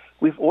scare.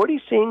 We've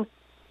already seen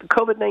the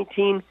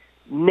COVID-19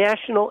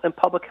 national and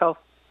public health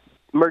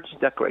emergency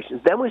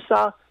declarations. Then we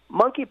saw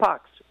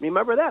monkeypox.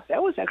 Remember that?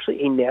 That was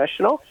actually a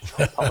national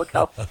public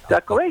health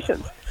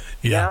declaration.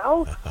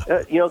 Now,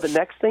 the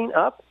next thing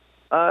up,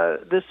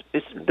 this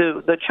is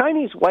the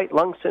Chinese white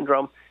lung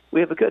syndrome.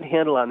 We have a good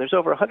handle on. There's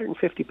over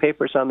 150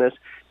 papers on this.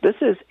 This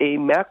is a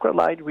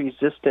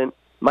macrolide-resistant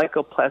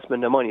mycoplasma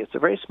pneumonia. It's a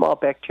very small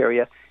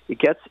bacteria. It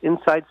gets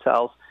inside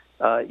cells.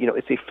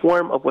 It's a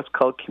form of what's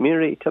called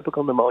community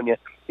atypical pneumonia.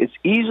 It's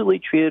easily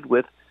treated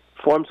with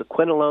forms of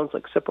quinolones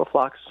like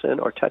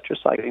ciprofloxacin or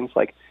tetracyclines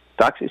like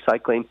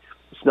doxycycline.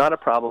 It's not a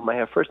problem. I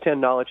have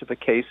firsthand knowledge of a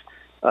case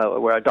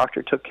where a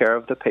doctor took care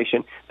of the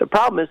patient. The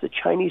problem is the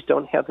Chinese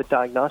don't have the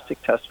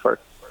diagnostic test for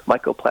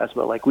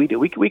mycoplasma like we do.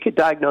 We could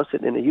diagnose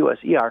it in a U.S.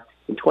 ER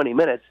in 20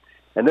 minutes,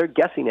 and they're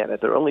guessing at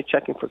it. They're only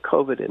checking for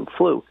COVID and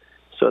flu.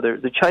 So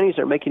the Chinese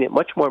are making it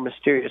much more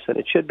mysterious than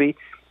it should be.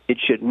 It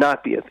should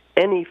not be of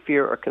any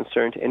fear or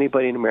concern to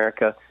anybody in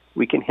America.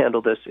 We can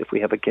handle this if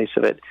we have a case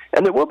of it.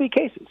 And there will be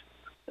cases.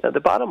 The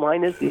bottom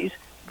line is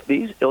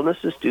these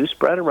illnesses do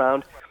spread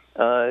around.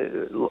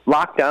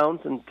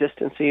 Lockdowns and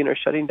distancing or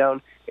shutting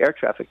down air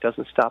traffic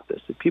doesn't stop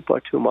this. The people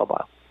are too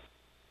mobile.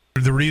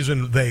 The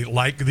reason they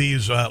like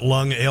these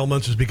lung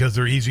ailments is because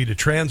they're easy to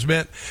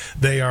transmit.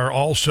 They are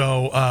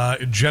also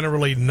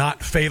generally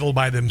not fatal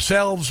by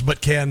themselves,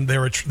 but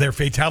their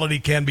fatality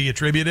can be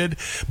attributed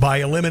by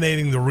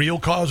eliminating the real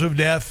cause of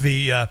death,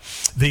 the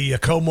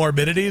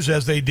comorbidities,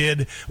 as they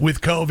did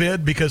with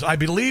COVID. Because I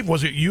believe,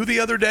 was it you the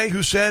other day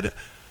who said,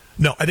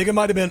 no, I think it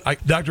might have been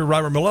Dr.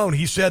 Robert Malone.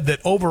 He said that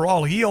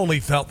overall he only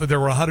felt that there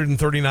were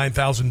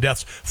 139,000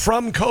 deaths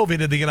from COVID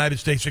in the United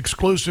States,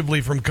 exclusively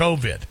from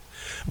COVID.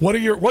 What are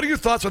your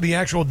thoughts on the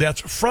actual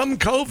deaths from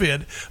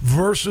COVID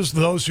versus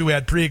those who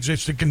had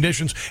pre-existing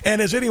conditions?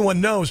 And as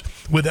anyone knows,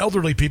 with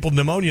elderly people,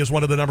 pneumonia is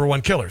one of the number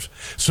one killers.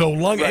 So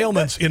lung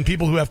ailments in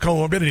people who have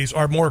comorbidities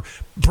are more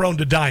prone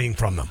to dying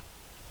from them.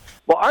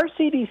 Well, our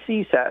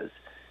CDC says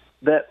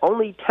that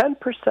only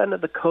 10%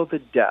 of the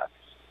COVID deaths,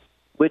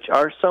 which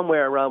are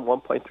somewhere around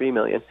 1.3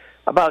 million,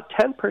 about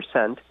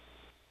 10%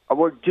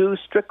 were due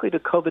strictly to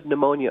COVID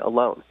pneumonia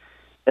alone.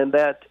 And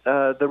that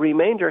the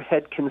remainder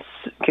had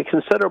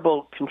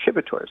considerable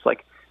contributors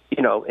like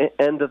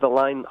end of the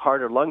line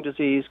heart or lung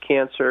disease,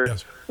 cancer,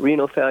 Yes.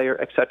 renal failure,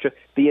 etc.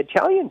 The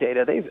Italian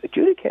data, they've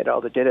adjudicated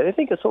all the data. I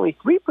think it's only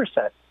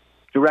 3%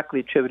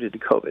 directly attributed to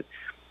COVID.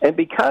 And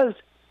because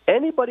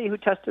anybody who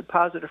tested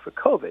positive for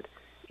COVID,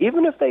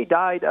 even if they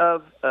died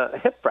of a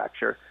hip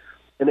fracture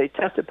and they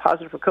tested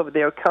positive for COVID,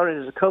 they are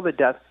counted as a COVID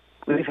death.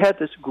 We've had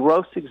this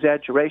gross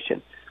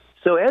exaggeration.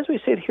 So as we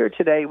sit here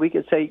today, we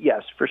could say,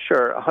 yes, for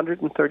sure,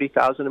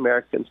 130,000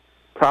 Americans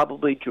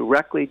probably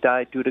directly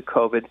died due to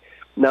COVID.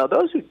 Now,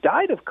 those who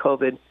died of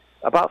COVID,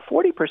 about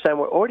 40%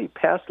 were already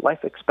past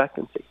life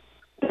expectancy.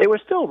 They were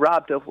still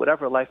robbed of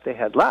whatever life they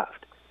had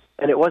left,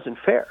 and it wasn't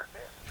fair.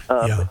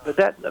 But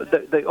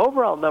the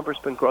overall number's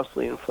been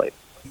grossly inflated.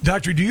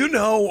 Doctor, do you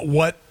know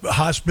what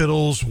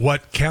hospitals,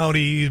 what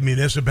counties,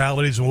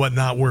 municipalities, and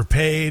whatnot were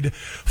paid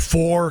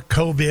for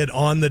COVID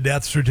on the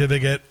death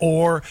certificate,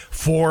 or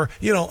for,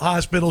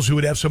 hospitals who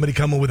would have somebody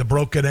come in with a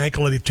broken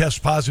ankle and they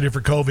test positive for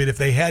COVID? If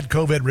they had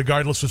COVID,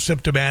 regardless of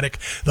symptomatic,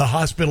 the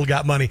hospital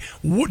got money.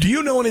 Do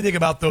you know anything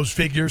about those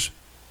figures?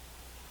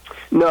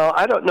 No,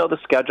 I don't know the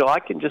schedule. I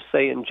can just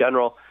say in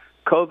general,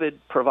 COVID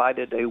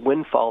provided a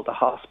windfall to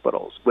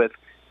hospitals with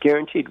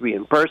guaranteed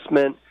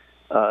reimbursement.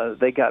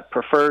 They got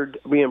preferred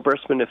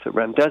reimbursement if the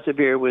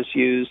remdesivir was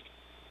used.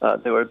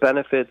 There were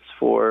benefits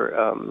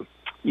for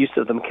use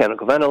of the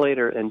mechanical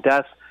ventilator and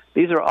deaths.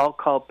 These are all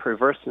called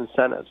perverse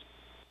incentives.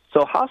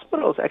 So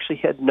hospitals actually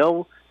had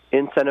no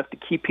incentive to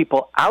keep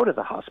people out of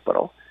the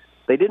hospital.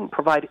 They didn't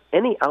provide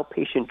any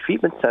outpatient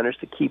treatment centers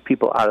to keep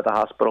people out of the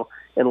hospital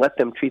and let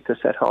them treat this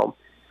at home.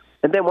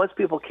 And then once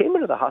people came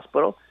into the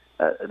hospital,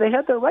 they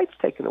had their rights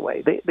taken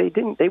away.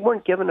 They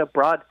weren't given a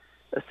broad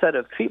set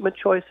of treatment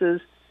choices.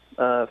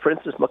 For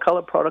instance,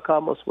 McCullough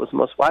protocol was the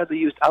most widely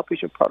used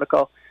outpatient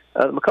protocol.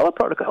 The McCullough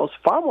protocol is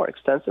far more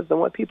extensive than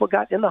what people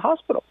got in the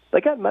hospital.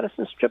 They got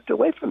medicine stripped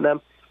away from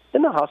them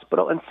in the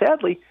hospital, and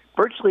sadly,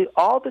 virtually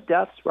all the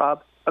deaths,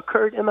 Rob,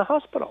 occurred in the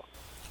hospital.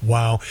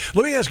 Wow.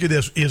 Let me ask you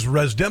this. Is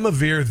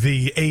Remdesivir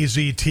the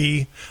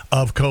AZT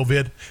of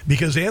COVID?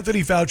 Because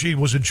Anthony Fauci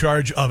was in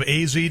charge of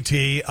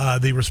AZT,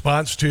 the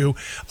response to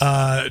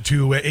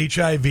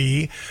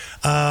HIV,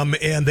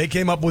 and they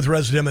came up with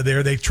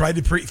Remdesivir. They tried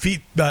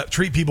to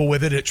treat people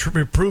with it.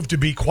 It proved to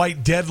be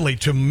quite deadly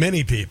to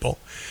many people.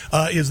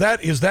 Is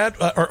that,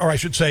 or I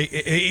should say,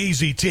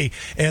 AZT?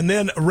 And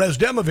then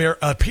Remdesivir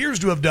appears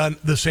to have done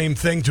the same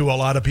thing to a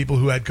lot of people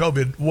who had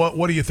COVID.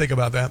 What do you think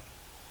about that?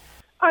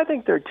 I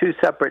think they're two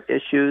separate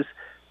issues.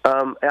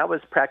 I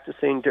was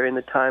practicing during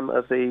the time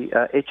of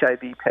the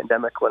HIV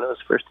pandemic when it was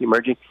first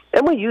emerging,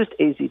 and we used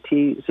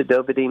AZT,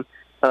 zidovudine,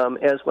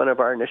 as one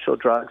of our initial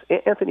drugs.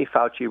 Anthony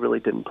Fauci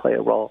really didn't play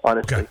a role,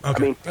 honestly. Okay. I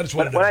mean,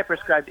 when I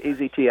prescribed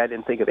AZT, I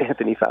didn't think of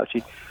Anthony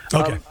Fauci.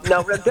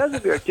 Now,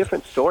 Remdesivir, a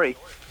different story.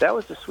 That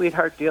was a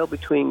sweetheart deal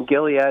between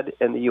Gilead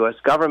and the U.S.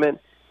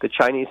 government. The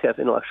Chinese have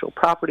intellectual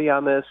property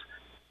on this.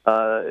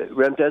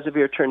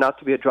 Remdesivir turned out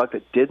to be a drug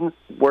that didn't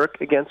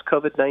work against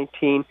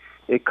COVID-19.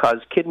 It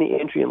caused kidney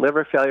injury and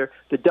liver failure.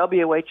 The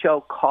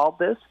WHO called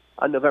this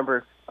on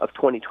November of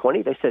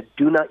 2020. They said,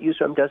 do not use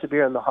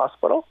Remdesivir in the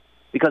hospital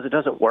because it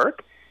doesn't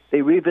work.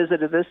 They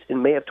revisited this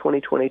in May of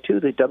 2022,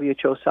 the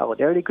WHO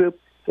Solidarity Group.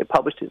 They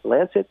published it in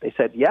Lancet. They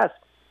said, yes,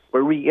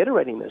 we're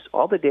reiterating this.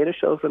 All the data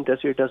shows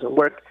Remdesivir doesn't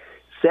work.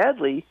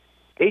 Sadly,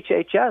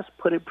 HHS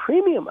put a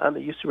premium on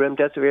the use of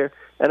Remdesivir,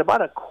 and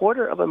about a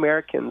quarter of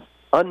Americans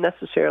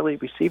unnecessarily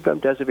received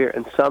Remdesivir,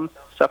 and some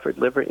suffered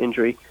liver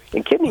injury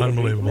and kidney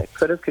injury that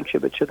could have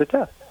contributed to the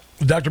death.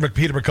 Dr.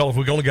 Peter McCullough,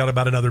 we've only got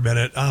about another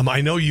minute. I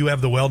know you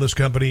have the wellness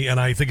company, and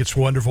I think it's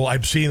wonderful.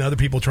 I've seen other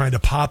people trying to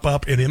pop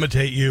up and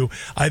imitate you.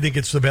 I think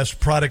it's the best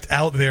product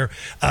out there.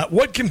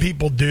 What can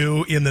people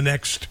do in the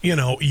next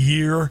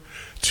year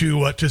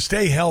to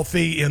stay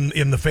healthy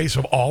in the face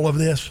of all of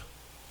this?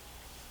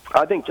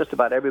 I think just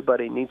about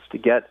everybody needs to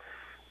get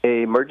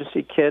an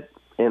emergency kit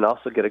and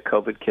also get a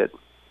COVID kit.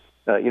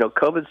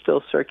 COVID's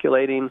still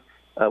circulating.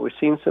 We're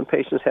seeing some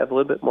patients have a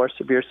little bit more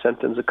severe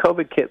symptoms. A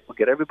COVID kit will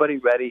get everybody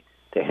ready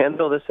to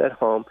handle this at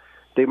home.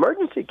 The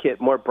emergency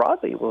kit, more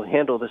broadly, will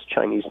handle this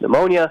Chinese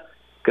pneumonia,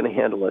 going to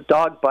handle a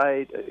dog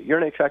bite, a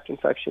urinary tract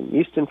infection,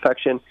 yeast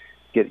infection.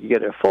 You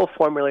get a full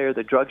formulary of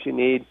the drugs you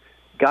need,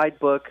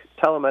 guidebook,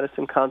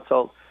 telemedicine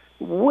consult,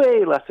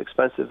 way less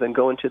expensive than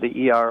going to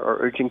the ER or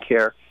urgent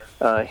care,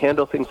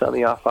 handle things on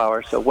the off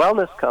hour. So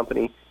wellness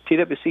company,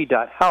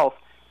 twc.health,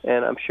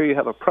 and I'm sure you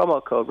have a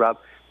promo code, Rob.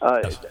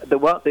 Yes.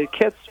 The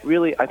kits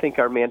really, I think,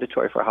 are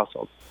mandatory for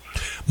households.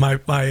 My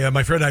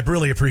friend, I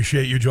really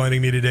appreciate you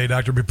joining me today,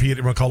 Dr.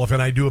 Peter McCullough,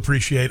 and I do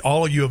appreciate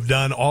all you have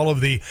done, all of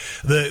the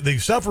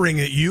suffering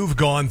that you've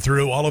gone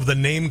through, all of the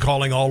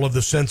name-calling, all of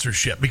the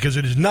censorship, because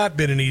it has not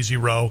been an easy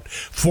road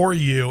for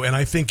you, and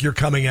I think you're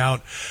coming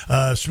out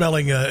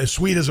smelling as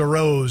sweet as a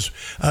rose.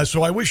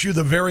 So I wish you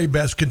the very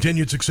best,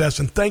 continued success,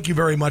 and thank you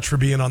very much for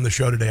being on the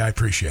show today. I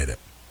appreciate it.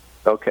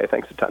 Okay,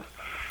 thanks a ton.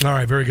 All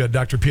right, very good.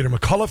 Dr. Peter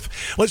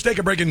McCullough. Let's take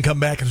a break and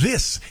come back.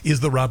 This is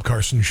The Rob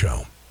Carson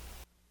Show.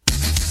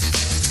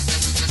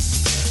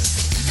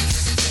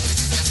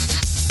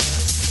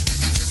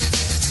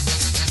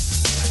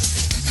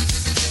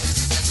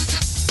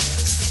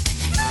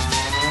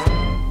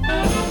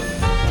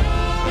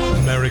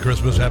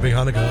 Christmas. Happy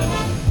Hanukkah.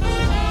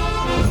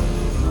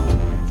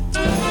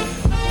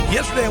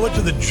 Yesterday I went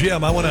to the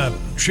gym. I want to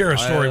share a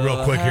story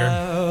real quick here.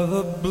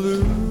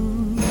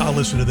 I'll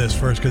listen to this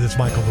first because it's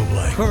Michael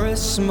Bublé.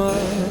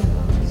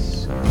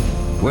 Christmas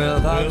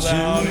without you.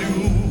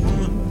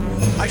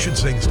 I should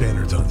sing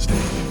standards on stage.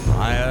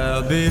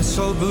 I'll be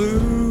so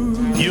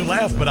blue. You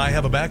laugh, but I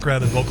have a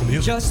background in vocal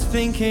music. Just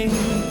thinking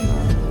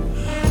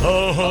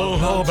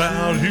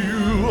about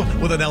you.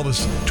 With an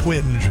Elvis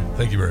twinge.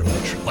 Thank you very much.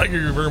 Thank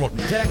you very much.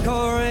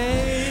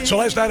 Decorate. So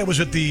last night I was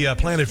at the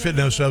Planet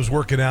Fitness. I was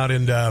working out,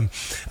 and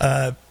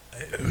I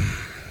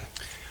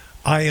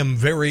am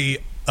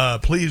very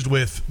pleased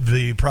with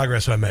the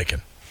progress I'm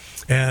making.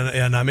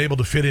 And I'm able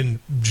to fit in.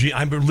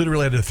 I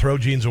literally had to throw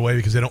jeans away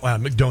because they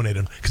don't donate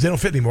them because they don't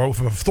fit anymore.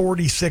 From a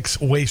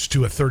 46 waist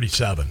to a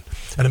 37,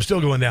 and I'm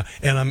still going down.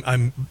 And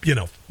I'm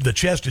the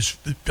chest is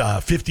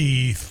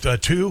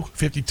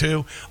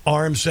 52,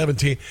 arms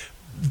 17,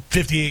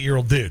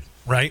 58-year-old dude,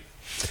 right?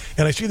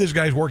 And I see this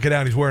guy's working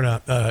out. He's wearing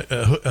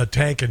a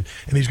tank, and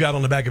he's got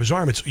on the back of his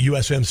arm, it's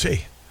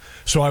USMC.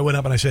 So I went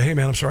up and I said, "Hey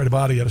man, I'm sorry to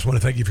bother you. I just want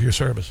to thank you for your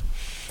service."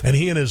 And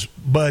he and his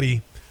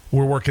buddy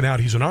were working out.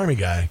 He's an Army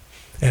guy.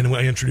 And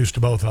I introduced to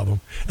both of them.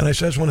 And I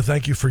said, "I just want to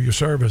thank you for your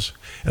service."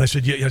 And I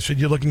said,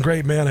 "You're looking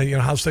great, man.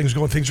 How's things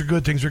going?" "Things are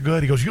good. Things are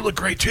good." He goes, "You look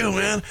great too,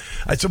 man."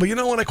 I said, "Well, you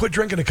know what? I quit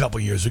drinking a couple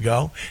years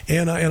ago,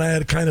 and I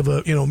had kind of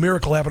a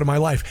miracle happen in my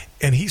life."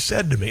 And he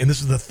said to me, and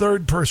this is the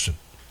third person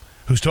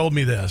who's told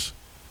me this,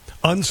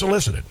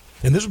 unsolicited,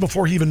 and this is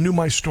before he even knew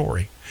my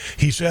story.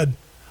 He said,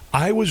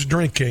 "I was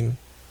drinking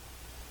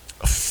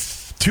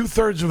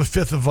 2/3 of a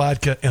fifth of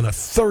vodka and a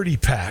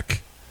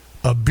 30-pack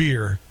of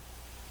beer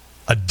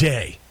a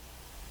day."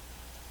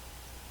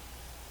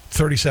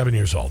 37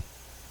 years old.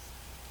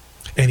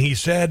 And he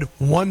said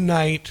one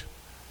night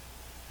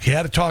he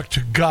had to talk to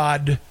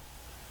God,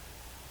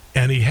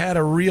 and he had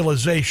a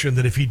realization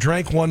that if he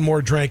drank one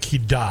more drink,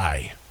 he'd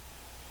die.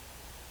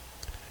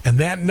 And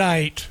that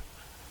night,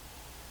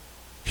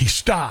 he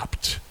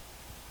stopped.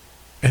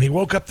 And he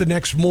woke up the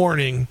next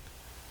morning,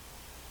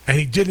 and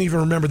he didn't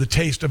even remember the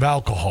taste of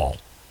alcohol.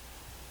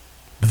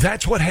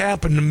 That's what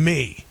happened to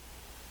me.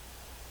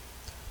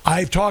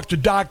 I've talked to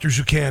doctors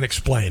who can't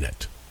explain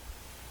it.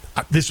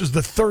 This is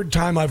the third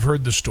time I've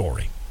heard the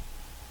story.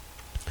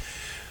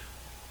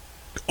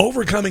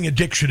 Overcoming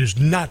addiction is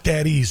not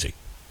that easy.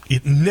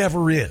 It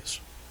never is.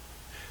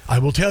 I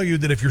will tell you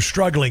that if you're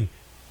struggling,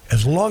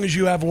 as long as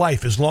you have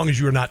life, as long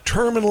as you are not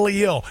terminally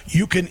ill,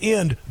 you can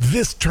end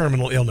this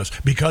terminal illness,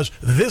 because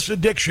this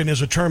addiction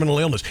is a terminal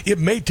illness. It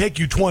may take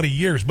you 20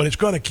 years, but it's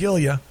going to kill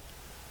you.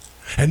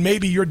 And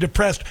maybe you're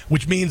depressed,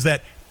 which means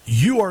that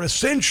you are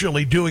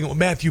essentially doing what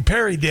Matthew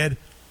Perry did.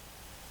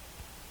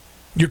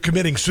 You're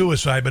committing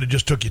suicide, but it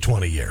just took you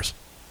 20 years.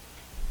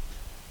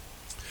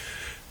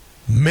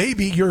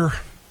 Maybe you're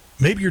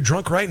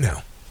drunk right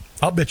now.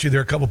 I'll bet you there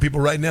are a couple people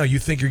right now, you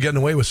think you're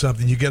getting away with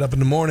something. You get up in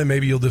the morning,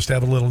 maybe you'll just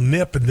have a little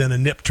nip, and then a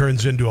nip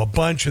turns into a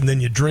bunch, and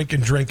then you drink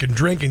and drink and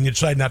drink, and you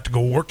decide not to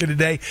go work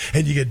today,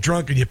 and you get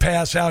drunk, and you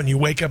pass out, and you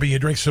wake up, and you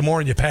drink some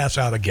more, and you pass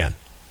out again.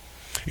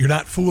 You're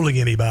not fooling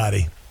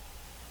anybody.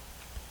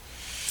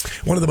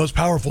 One of the most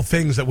powerful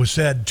things that was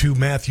said to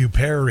Matthew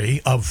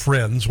Perry of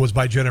Friends was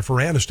by Jennifer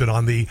Aniston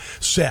on the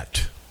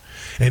set.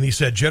 And he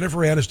said, Jennifer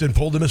Aniston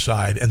pulled him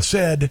aside and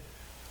said,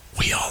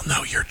 "We all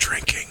know you're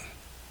drinking."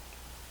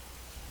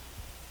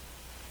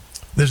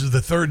 This is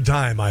the third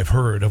time I've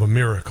heard of a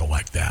miracle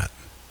like that.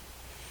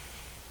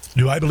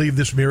 Do I believe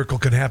this miracle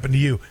can happen to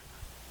you?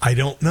 I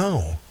don't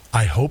know.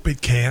 I hope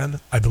it can.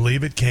 I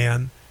believe it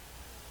can.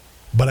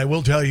 But I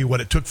will tell you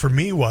what it took for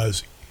me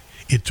was,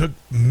 it took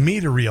me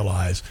to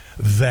realize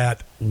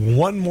that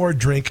one more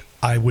drink,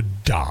 I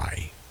would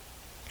die.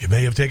 It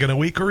may have taken a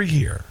week or a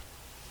year,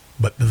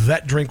 but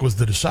that drink was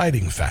the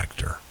deciding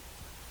factor.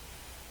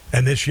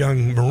 And this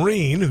young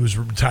Marine, who's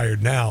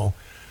retired now,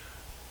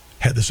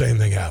 had the same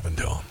thing happen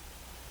to him.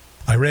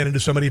 I ran into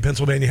somebody in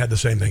Pennsylvania, had the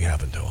same thing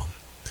happen to him.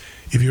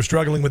 If you're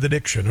struggling with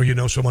addiction, or you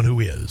know someone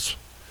who is,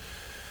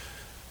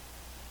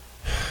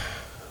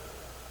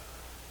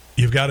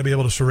 you've got to be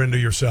able to surrender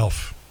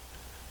yourself.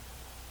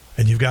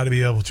 And you've got to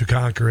be able to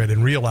conquer it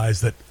and realize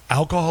that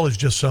alcohol is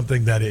just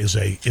something that is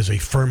a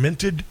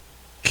fermented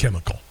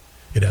chemical.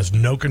 It has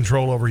no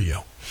control over you.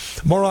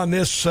 More on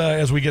this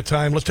as we get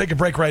time. Let's take a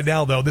break right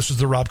now, though. This is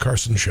the Rob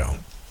Carson Show.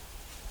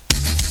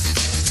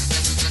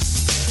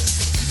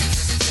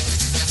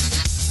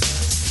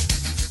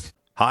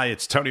 Hi,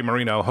 it's Tony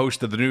Marino,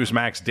 host of the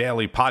Newsmax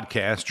Daily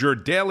Podcast, your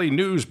daily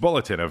news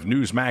bulletin of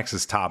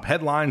Newsmax's top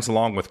headlines,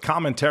 along with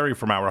commentary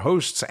from our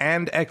hosts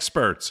and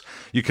experts.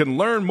 You can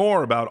learn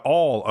more about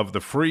all of the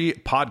free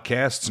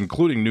podcasts,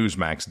 including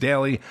Newsmax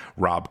Daily,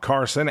 Rob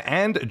Carson,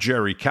 and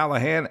Jerry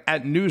Callahan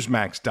at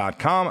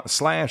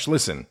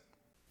newsmax.com/listen.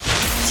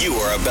 You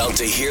are about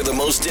to hear the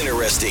most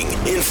interesting,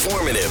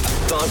 informative,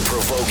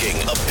 thought-provoking,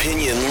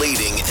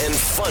 opinion-leading, and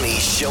funny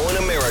show in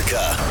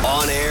America.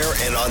 On air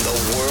and on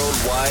the World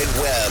Wide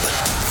Web.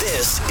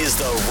 This is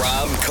the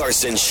Rob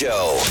Carson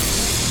Show.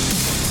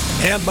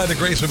 And by the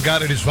grace of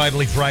God, it is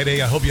finally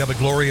Friday. I hope you have a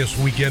glorious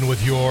weekend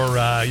with your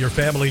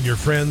family and your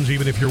friends,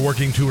 even if you're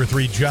working 2 or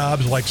 3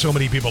 jobs like so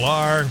many people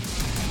are.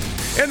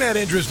 Isn't that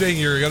interesting?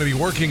 You're going to be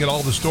working at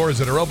all the stores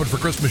that are open for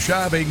Christmas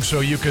shopping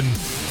so you can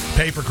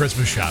pay for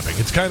Christmas shopping.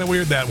 It's kind of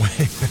weird that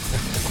way.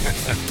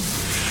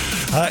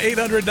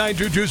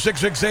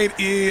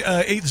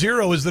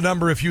 800-922-6680 is the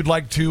number if you'd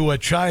like to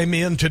chime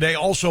in today.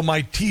 Also,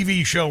 my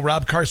TV show,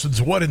 Rob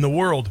Carson's What in the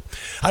World.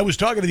 I was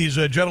talking to these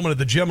gentlemen at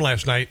the gym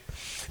last night,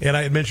 and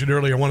I had mentioned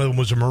earlier one of them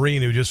was a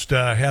Marine who just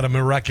had a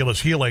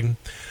miraculous healing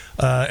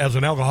as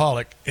an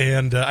alcoholic.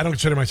 And I don't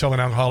consider myself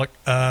an alcoholic.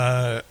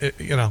 I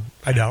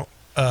don't.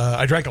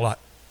 I drank a lot,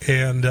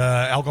 and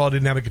alcohol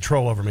didn't have a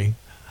control over me.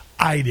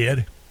 I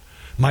did.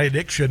 My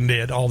addiction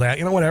did, all that.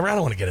 Whatever. I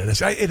don't want to get into this.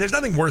 There's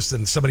nothing worse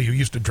than somebody who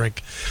used to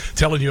drink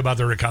telling you about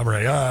their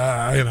recovery.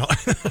 I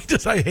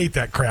hate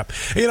that crap.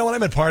 When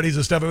I'm at parties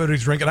and stuff,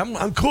 everybody's drinking.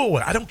 I'm cool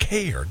with it. I don't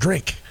care.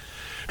 Drink.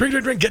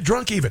 Get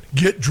drunk even.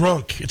 Get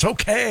drunk. It's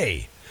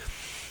okay.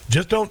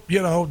 Just don't,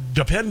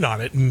 depend on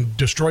it and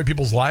destroy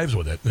people's lives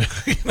with it.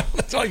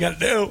 That's all you got to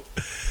do.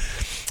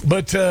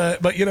 But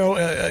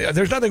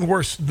there's nothing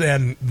worse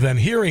than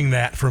hearing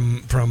that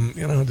from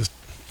just.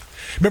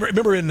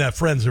 Remember in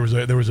Friends there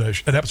was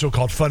an episode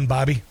called Fun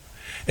Bobby,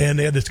 and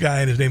they had this guy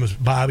and his name was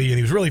Bobby, and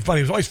he was really funny.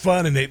 He was always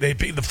fun, and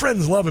the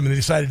friends love him, and they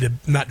decided to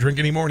not drink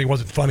anymore, and he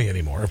wasn't funny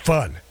anymore. Or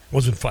fun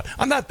wasn't fun.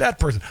 I'm not that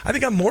person. I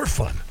think I'm more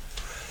fun.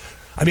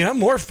 I'm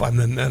more fun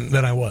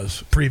than I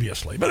was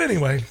previously. But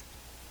anyway.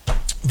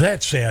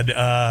 That said,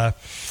 I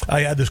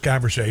had this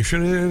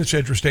conversation, and it's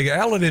interesting.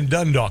 Alan in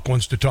Dundalk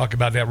wants to talk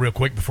about that real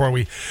quick before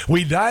we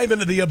dive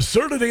into the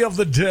absurdity of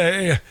the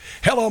day.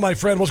 Hello, my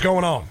friend. What's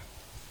going on?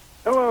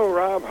 Hello,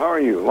 Rob. How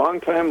are you?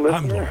 Long-time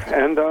listener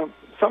and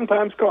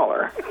sometimes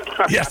caller.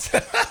 Yes.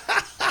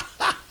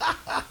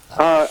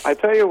 I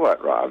tell you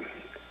what, Rob.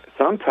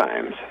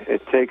 Sometimes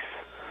it takes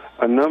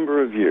a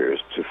number of years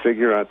to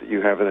figure out that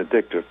you have an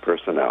addictive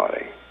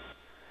personality.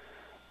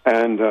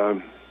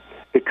 And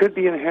it could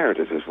be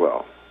inherited as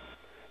well.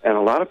 And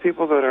a lot of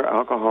people that are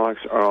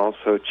alcoholics are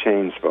also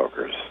chain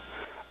smokers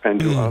and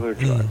do other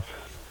drugs.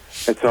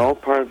 It's all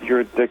part of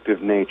your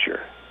addictive nature.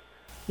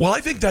 Well,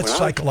 I think that's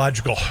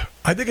psychological.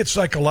 I think it's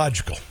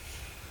psychological.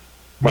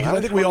 Because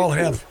I think we all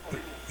have.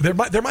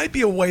 There might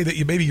be a way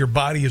that maybe your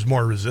body is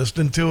more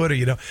resistant to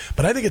it,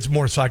 but I think it's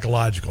more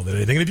psychological than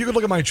anything. And if you could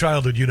look at my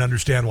childhood, you'd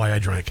understand why I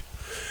drank.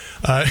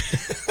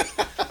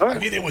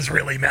 It was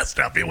really messed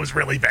up. It was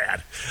really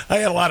bad. I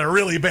had a lot of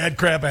really bad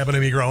crap happen to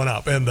me growing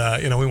up, and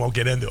we won't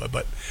get into it,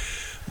 but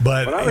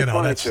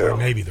that's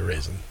maybe the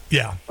reason.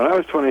 Yeah. When I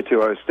was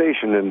 22, I was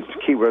stationed in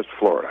Key West,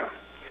 Florida,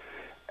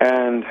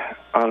 and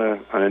on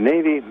a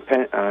Navy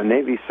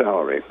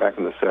salary back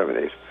in the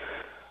 70s,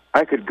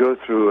 I could go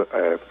through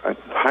a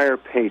higher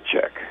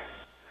paycheck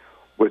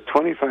with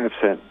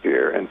 25-cent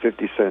beer and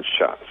 50-cent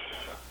shots.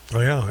 Oh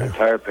yeah, yeah.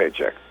 Entire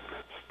paycheck.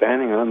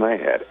 Standing on my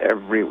head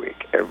every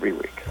week.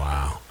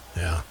 Wow.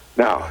 Yeah.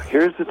 Now,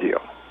 here's the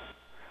deal.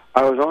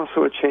 I was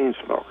also a chain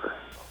smoker.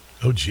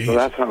 Oh, geez. So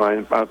that's how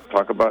I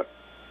talk about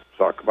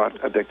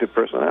addictive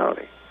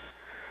personality.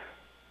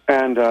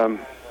 And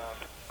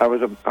I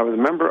was a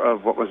member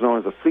of what was known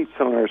as the Fleet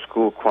Seminary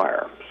School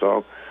Choir.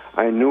 So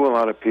I knew a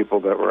lot of people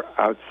that were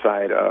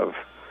outside of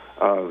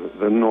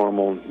the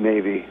normal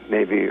Navy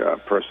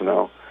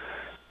personnel.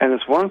 And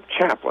this one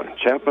Chaplain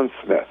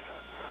Smith,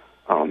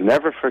 I'll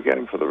never forget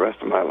him for the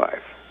rest of my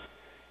life.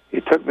 He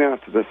took me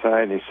off to the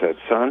side and he said,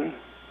 "Son,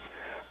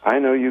 I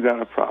know you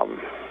got a problem.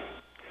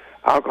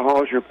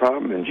 Alcohol is your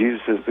problem and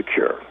Jesus is the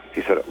cure."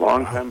 He said it a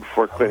long time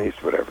before Clint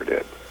Eastwood ever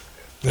did.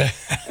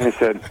 And he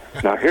said,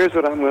 "Now here's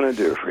what I'm going to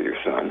do for you,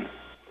 son.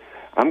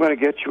 I'm going to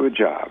get you a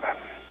job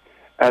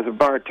as a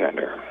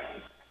bartender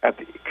at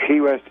the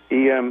Key West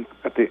EM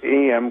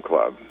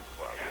Club."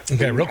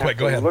 Okay, real quick,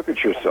 go ahead. Look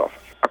at yourself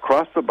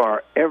across the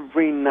bar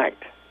every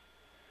night.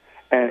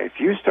 And if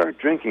you start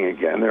drinking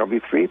again, there will be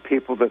 3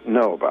 people that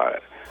know about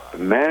it. The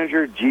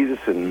manager, Jesus,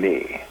 and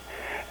me.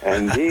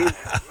 And these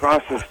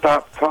crosses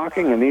stop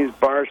talking, and these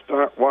bars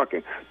start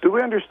walking. Do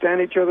we understand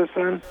each other,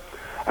 son?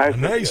 I said,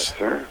 nice. Yes,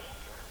 sir.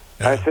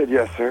 Yeah. I said,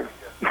 yes, sir.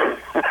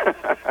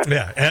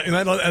 Yeah, and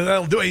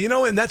that'll do it.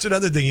 And that's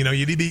another thing.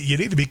 You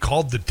need to be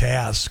called to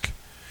task.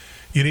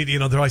 You need,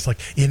 they're always like,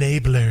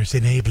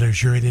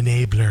 enablers, you're an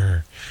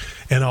enabler,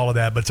 and all of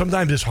that. But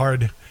sometimes it's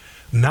hard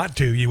not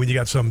to when you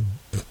got some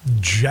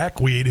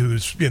jackweed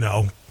who's,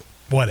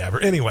 whatever.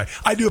 Anyway,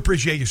 I do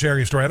appreciate you sharing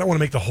your story. I don't want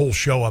to make the whole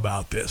show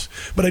about this,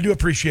 but I do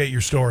appreciate your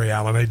story,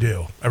 Alan. I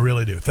do. I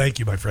really do. Thank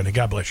you, my friend, and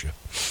God bless you.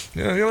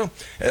 A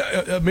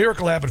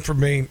miracle happened for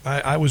me.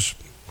 I was.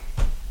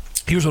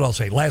 Here's what I'll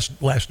say. Last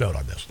note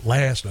on this.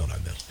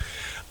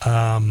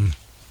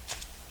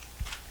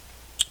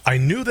 I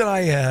knew that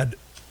I had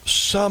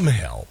some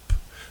help,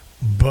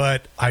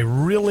 but I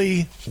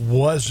really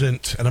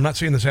wasn't. And I'm not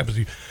saying this happens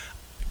to you.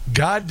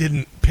 God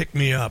didn't pick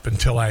me up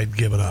until I had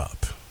given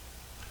up.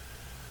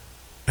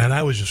 And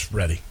I was just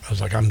ready. I was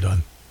like, I'm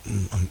done.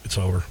 It's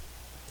over.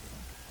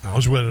 I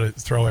was ready to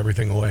throw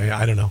everything away.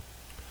 I don't know.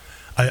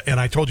 And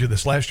I told you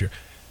this last year.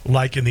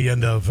 like in the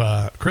end of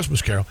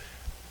Christmas Carol,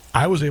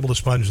 I was able to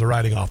sponge the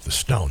writing off the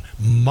stone.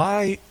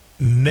 My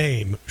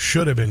name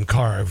should have been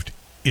carved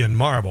in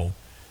marble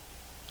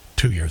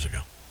 2 years ago.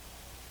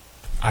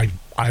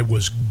 I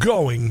was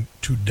going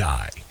to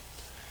die.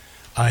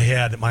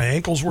 My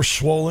ankles were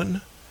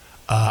swollen.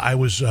 I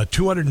was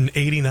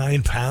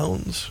 289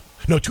 pounds.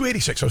 No,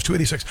 286. I was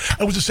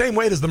 286. I was the same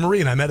weight as the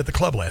Marine I met at the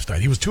club last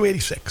night. He was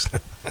 286.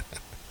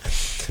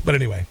 But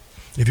anyway,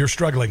 if you're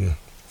struggling,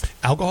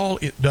 alcohol,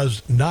 it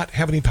does not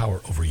have any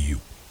power over you.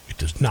 It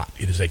does not.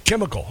 It is a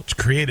chemical. It's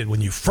created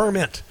when you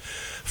ferment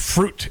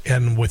fruit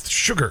and with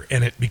sugar,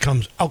 and it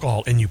becomes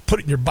alcohol, and you put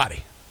it in your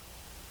body.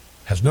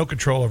 Has no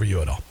control over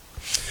you at all.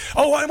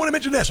 Oh, I want to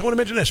mention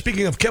this.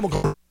 Speaking of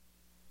chemical,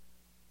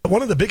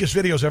 one of the biggest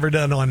videos ever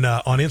done on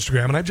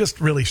Instagram, and I just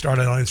really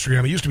started on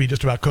Instagram. It used to be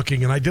just about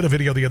cooking, and I did a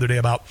video the other day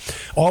about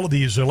all of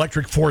these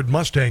electric Ford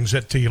Mustangs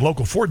at the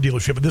local Ford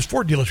dealership. And this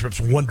Ford dealership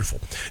is wonderful,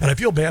 and I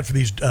feel bad for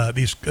these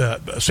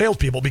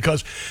salespeople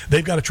because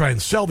they've got to try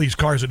and sell these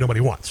cars that nobody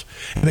wants,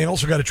 and they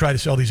also got to try to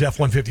sell these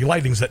F-150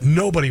 Lightnings that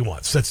nobody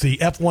wants. That's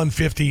the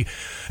F-150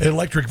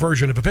 electric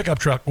version of a pickup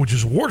truck, which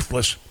is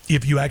worthless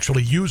if you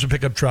actually use a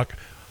pickup truck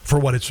for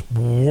what it's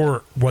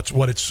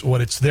what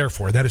it's there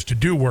for. That is to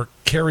do work,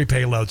 carry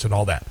payloads, and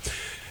all that.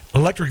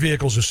 Electric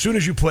vehicles, as soon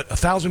as you put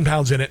 1,000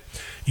 pounds in it,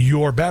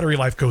 your battery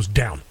life goes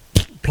down,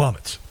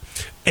 plummets,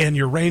 and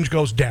your range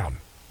goes down.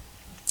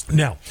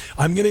 Now,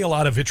 I'm getting a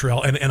lot of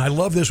vitriol, and I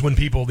love this when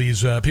people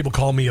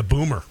call me a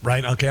boomer,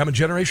 right? Okay, I'm a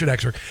Generation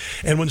Xer,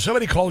 and when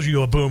somebody calls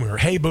you a boomer,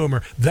 hey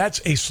boomer,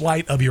 that's a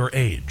slight of your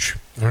age,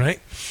 all right?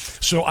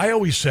 So I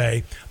always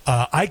say,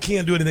 I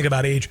can't do anything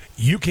about age,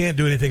 you can't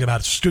do anything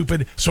about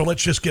stupid, so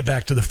let's just get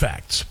back to the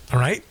facts, all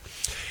right?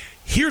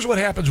 Here's what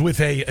happens with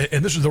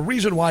and this is the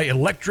reason why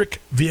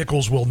electric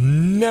vehicles will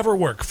never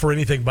work for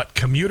anything but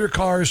commuter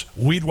cars,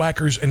 weed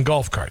whackers, and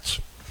golf carts.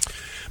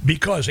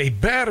 Because a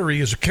battery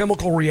is a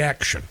chemical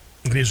reaction.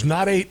 It is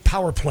not a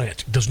power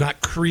plant. It does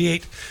not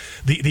create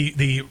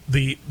the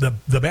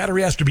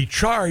battery has to be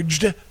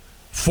charged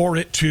for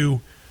it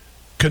to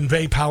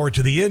convey power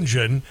to the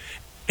engine.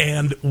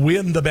 And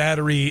when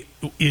the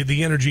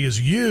energy is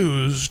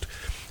used,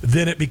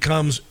 then it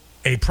becomes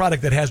a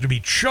product that has to be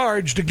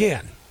charged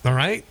again. All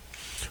right?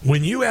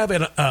 When you have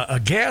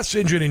a gas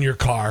engine in your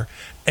car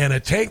and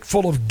a tank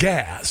full of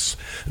gas,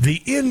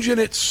 the engine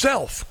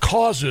itself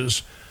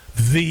causes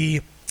the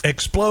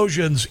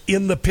explosions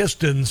in the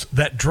pistons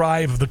that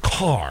drive the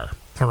car,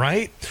 all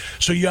right?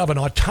 So you have an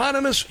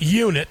autonomous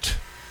unit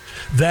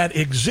that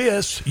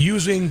exists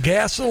using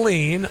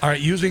gasoline, all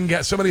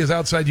right, somebody is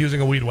outside using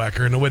a weed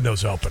whacker and the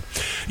window's open.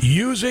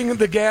 Using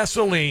the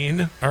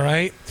gasoline, all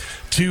right,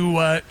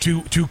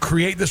 to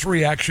create this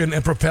reaction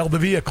and propel the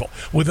vehicle.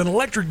 With an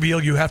electric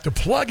vehicle, you have to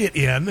plug it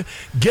in,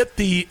 get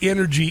the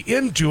energy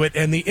into it,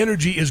 and the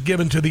energy is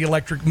given to the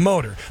electric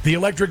motor. The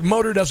electric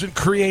motor doesn't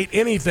create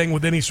anything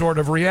with any sort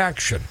of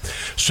reaction.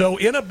 So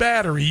in a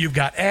battery, you've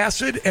got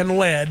acid and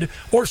lead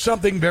or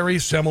something very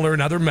similar,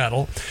 another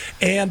metal,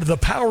 and the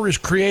power is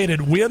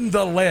created when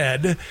the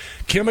lead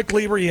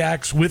chemically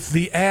reacts with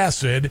the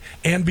acid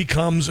and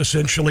becomes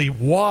essentially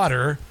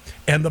water,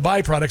 and the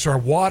byproducts are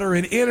water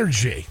and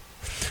energy.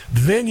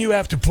 Then you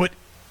have to put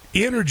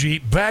energy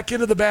back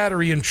into the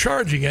battery and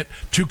charging it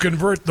to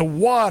convert the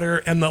water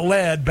and the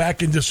lead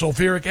back into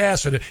sulfuric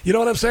acid. You know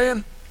what I'm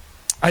saying?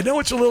 I know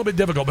it's a little bit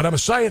difficult, but I'm a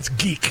science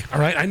geek, all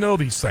right? I know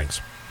these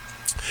things.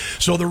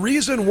 So the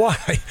reason why,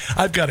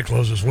 I've got to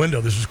close this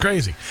window, this is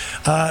crazy.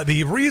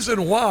 The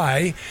reason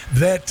why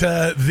that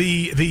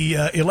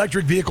the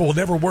electric vehicle will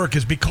never work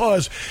is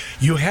because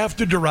you have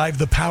to derive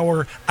the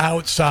power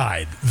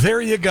outside.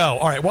 There you go.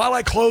 All right, while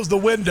I close the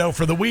window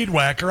for the weed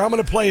whacker, I'm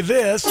going to play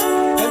this,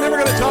 and then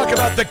we're going to talk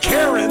about the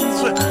Karens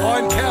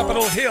on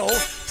Capitol Hill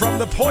from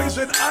the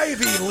Poison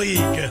Ivy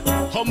League.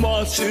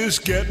 Hamas is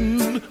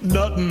getting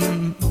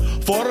nothing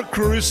for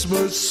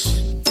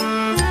Christmas.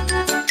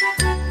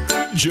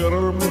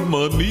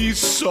 Germany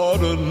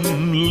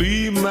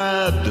suddenly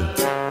mad.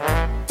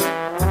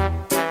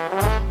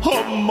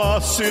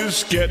 Hamas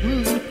is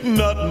getting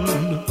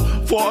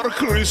nothing for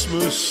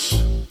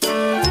Christmas.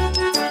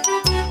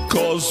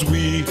 'Cause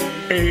we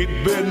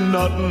ain't been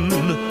nothing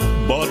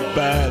but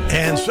bad.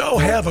 And so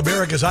have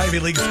America's Ivy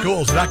League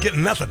schools, not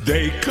getting nothing.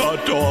 They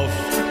cut off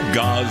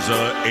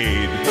Gaza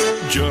aid.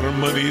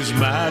 Germany's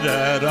mad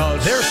at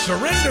us. They're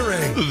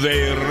surrendering.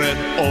 They read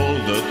all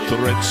the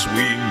threats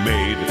we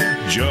made.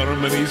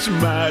 Germany's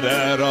mad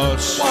at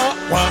us.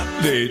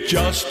 They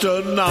just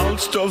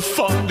announced a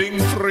funding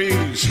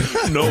freeze.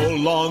 No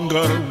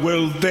longer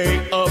will they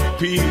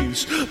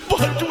appease.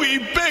 But we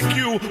beg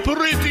you,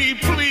 pretty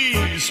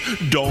please,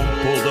 don't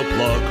pull the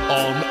plug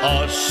on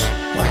us.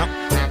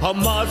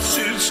 Hamas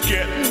is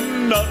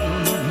getting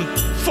nothing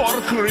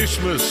for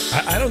Christmas.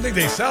 I don't think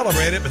they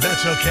celebrate it, but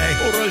that's okay.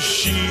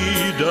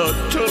 Rashida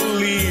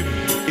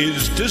Tlaib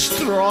is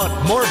distraught.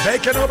 More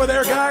bacon over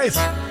there, guys?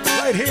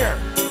 Right here.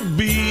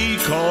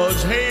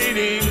 Because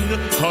hating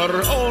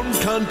her own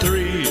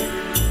country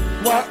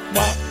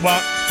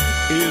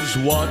is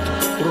what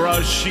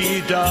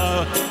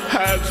Rashida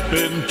has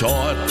been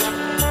taught.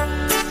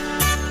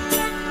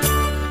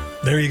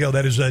 There you go.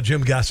 That is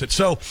Jim Gossett.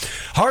 So,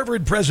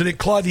 Harvard President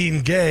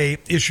Claudine Gay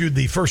issued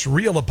the first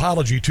real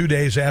apology 2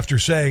 days after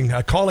saying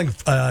calling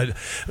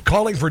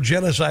for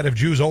genocide of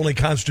Jews only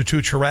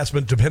constitutes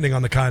harassment depending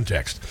on the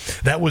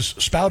context. That was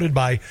spouted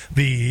by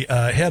the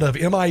head of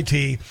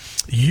MIT,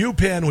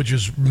 UPenn, which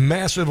is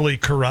massively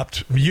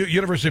corrupt.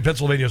 University of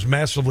Pennsylvania is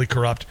massively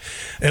corrupt.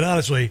 And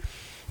honestly,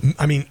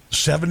 I mean,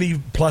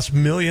 $70+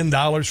 million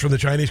from the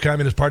Chinese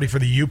Communist Party for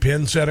the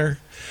UPenn Center.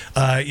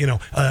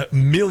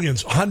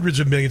 Millions, hundreds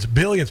of millions,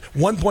 billions,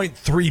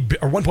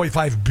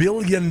 $1.5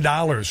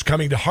 billion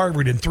coming to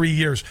Harvard in 3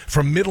 years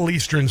from Middle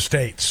Eastern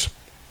states,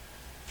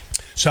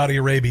 Saudi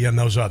Arabia and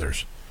those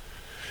others.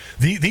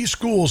 These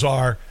schools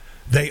are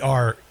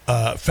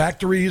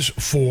factories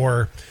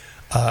for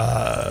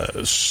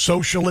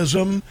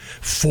socialism,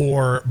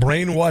 for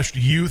brainwashed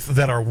youth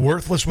that are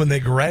worthless when they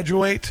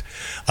graduate.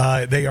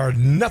 They are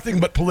nothing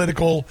but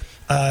political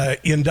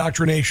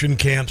indoctrination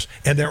camps,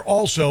 and they're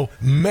also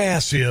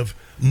massive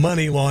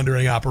money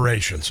laundering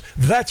operations.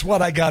 That's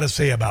what I got to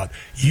say about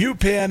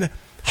UPenn,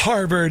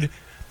 Harvard,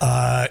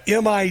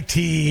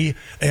 MIT,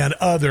 and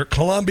other,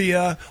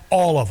 Columbia,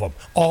 all of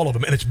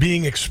them, and it's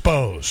being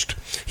exposed.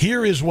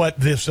 Here is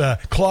what this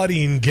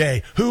Claudine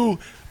Gay, who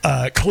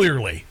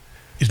clearly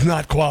is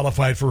not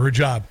qualified for her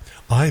job.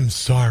 I'm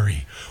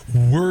sorry.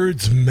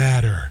 Words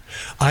matter.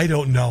 I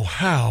don't know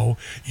how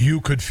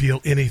you could feel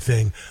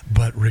anything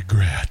but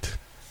regret.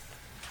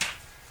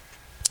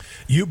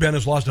 UPenn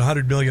has lost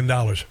 $100 million.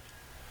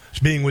 It's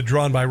being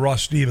withdrawn by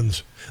Ross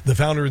Stevens, the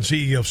founder and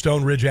CEO of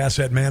Stone Ridge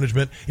Asset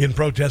Management, in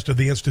protest of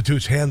the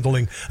Institute's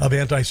handling of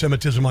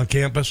anti-Semitism on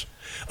campus.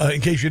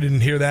 In case you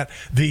didn't hear that,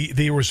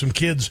 there were some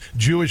kids,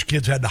 Jewish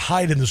kids, had to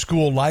hide in the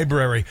school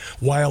library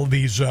while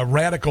these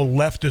radical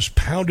leftists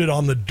pounded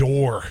on the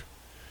door,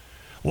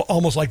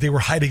 almost like they were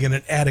hiding in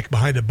an attic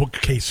behind a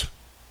bookcase.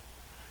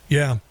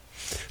 Yeah.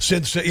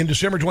 Since in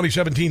December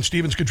 2017,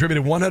 Stevens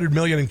contributed $100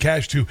 million in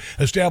cash to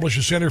establish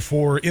a Center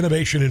for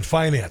Innovation in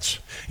Finance,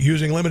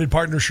 using limited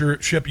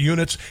partnership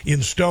units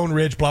in Stone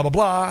Ridge, blah, blah,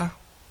 blah.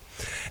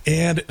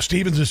 And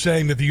Stevens is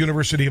saying that the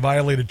university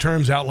violated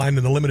terms outlined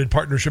in the limited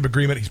partnership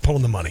agreement. He's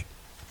pulling the money.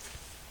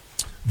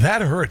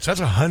 That hurts.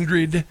 That's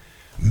 $100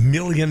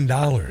 million.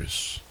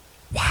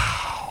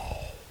 Wow.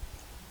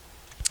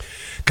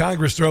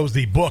 Congress vows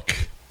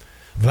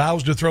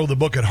to throw the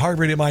book at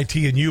Harvard,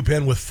 MIT, and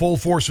UPenn with full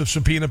force of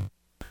subpoena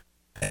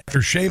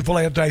after shameful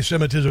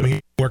anti-Semitism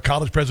where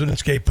college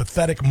presidents gave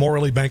pathetic,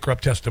 morally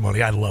bankrupt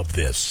testimony. I love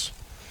this.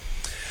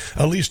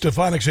 Elise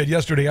Stefanik said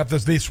yesterday, after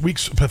this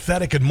week's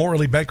pathetic and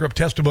morally bankrupt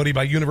testimony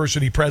by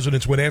university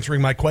presidents when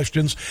answering my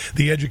questions,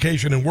 the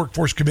Education and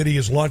Workforce Committee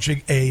is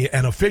launching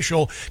an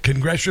official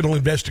congressional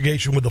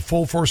investigation with the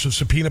full force of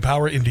subpoena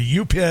power into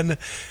UPenn,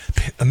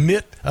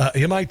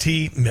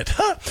 MIT,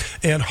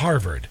 and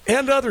Harvard,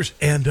 and others.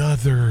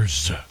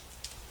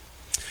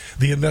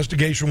 The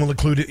investigation will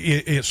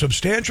include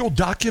substantial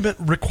document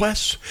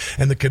requests,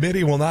 and the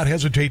committee will not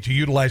hesitate to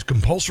utilize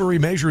compulsory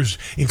measures,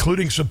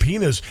 including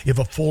subpoenas, if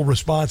a full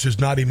response is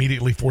not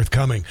immediately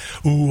forthcoming.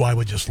 Ooh, I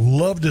would just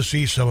love to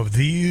see some of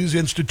these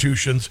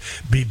institutions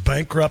be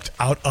bankrupt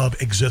out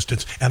of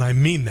existence. And I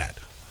mean that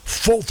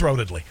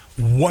full-throatedly,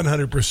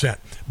 100%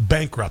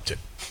 bankrupted.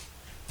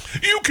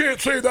 You can't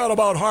say that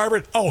about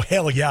Harvard. Oh,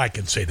 hell yeah, I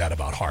can say that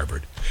about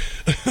Harvard.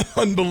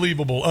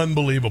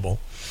 Unbelievable.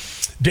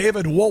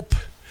 David Wolpe.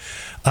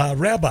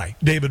 Rabbi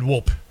David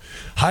Wolpe,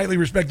 highly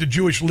respected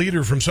Jewish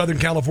leader from Southern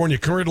California,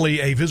 currently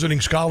a visiting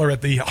scholar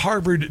at the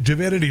Harvard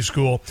Divinity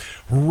School,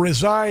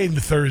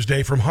 resigned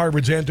Thursday from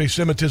Harvard's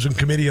anti-Semitism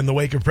committee in the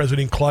wake of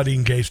President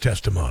Claudine Gay's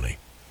testimony.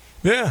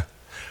 Yeah.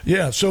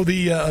 So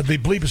the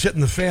bleep is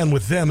hitting the fan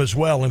with them as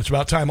well, and it's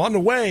about time. On the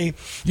way,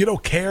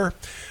 CAIR,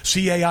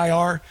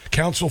 C-A-I-R,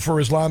 Council for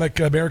Islamic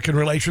American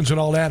Relations and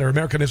all that, or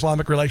American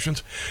Islamic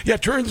Relations. Yeah,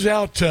 it turns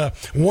out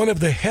one of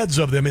the heads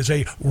of them is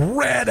a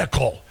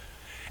radical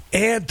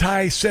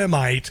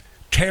anti-Semite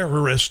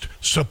terrorist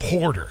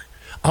supporter.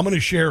 I'm going to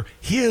share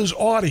his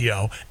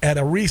audio at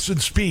a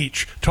recent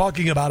speech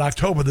talking about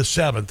October the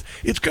 7th.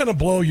 It's going to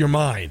blow your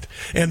mind.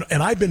 And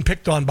I've been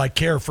picked on by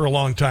CAIR for a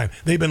long time.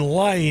 They've been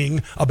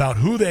lying about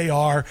who they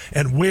are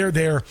and where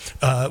their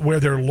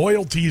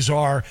loyalties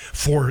are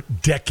for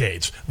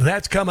decades.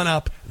 That's coming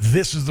up.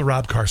 This is the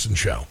Rob Carson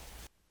Show.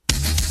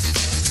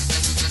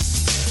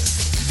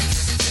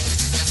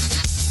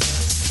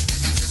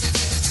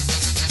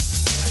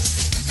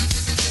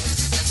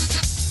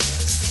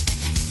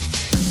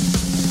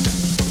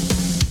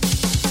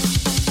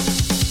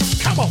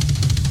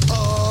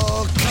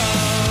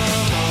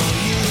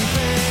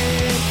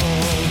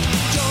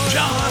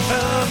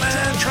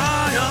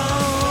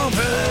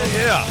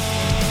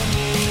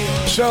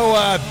 So,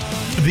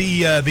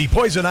 The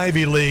Poison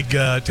Ivy League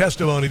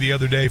testimony the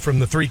other day from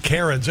the three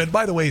Karens. And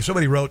by the way,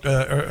 somebody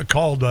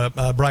called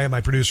Brian,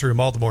 my producer in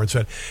Baltimore, and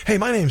said, "Hey,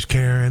 my name's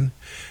Karen.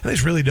 And I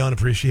just really don't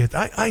appreciate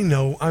that. I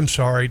know, I'm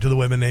sorry to the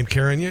women named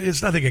Karen.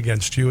 It's nothing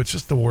against you. It's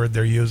just the word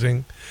they're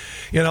using.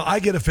 You know, I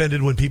get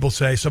offended when people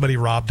say somebody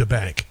robbed a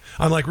bank.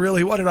 I'm like,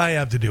 really? What did I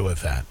have to do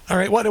with that? All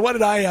right, what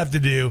did I have to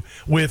do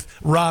with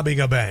robbing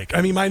a bank?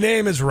 I mean, my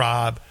name is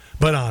Rob,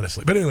 but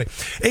honestly. But anyway,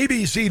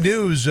 ABC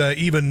News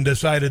even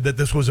decided that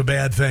this was a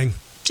bad thing.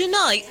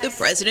 Tonight, the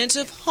president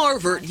of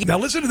Harvard. Now,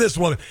 listen to this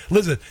woman.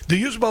 Listen, do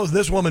you suppose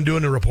this woman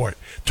doing the report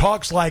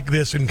talks like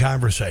this in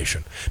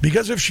conversation?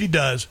 Because if she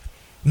does,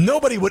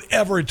 nobody would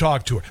ever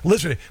talk to her.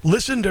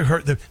 Listen to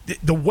her,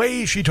 the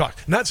way she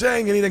talks. Not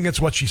saying anything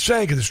against what she's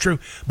saying, because it's true,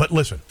 but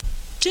listen.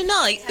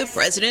 Tonight, the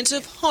president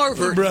of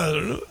Harvard,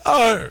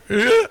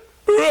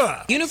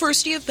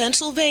 University of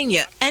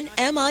Pennsylvania, and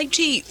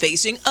MIT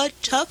facing a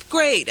tough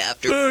grade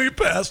after... you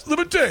passed the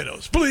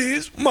potatoes,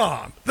 please,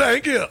 Mom.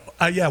 Thank you.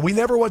 Yeah, we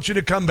never want you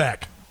to come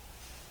back.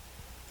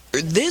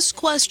 This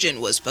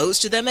question was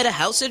posed to them at a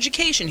House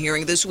education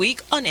hearing this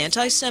week on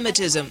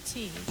anti-Semitism.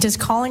 Does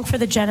calling for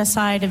the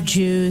genocide of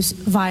Jews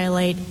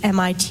violate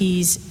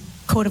MIT's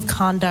code of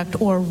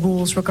conduct or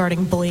rules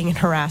regarding bullying and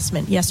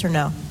harassment? Yes or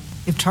no?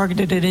 If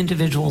targeted at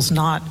individuals,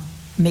 not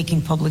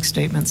making public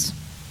statements.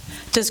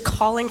 Does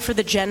calling for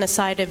the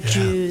genocide of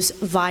Jews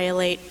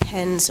violate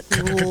Penn's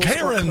rules or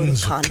code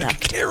of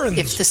conduct?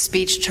 If the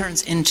speech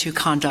turns into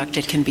conduct,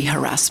 it can be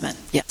harassment.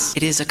 Yes,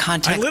 it is a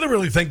context. I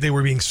literally think they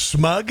were being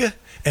smug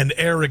and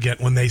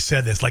arrogant when they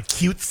said this, like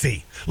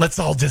cutesy. Let's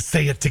all just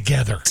say it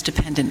together. It's a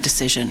dependent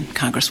decision,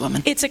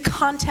 Congresswoman. It's a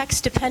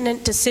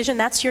context-dependent decision.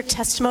 That's your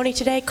testimony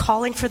today.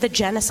 Calling for the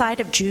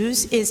genocide of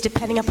Jews is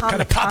depending upon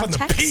the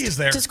context. The peas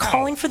there. Does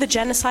calling for the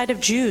genocide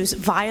of Jews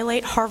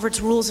violate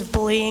Harvard's rules of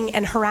bullying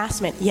and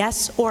harassment?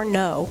 Yes or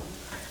no?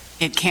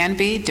 It can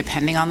be,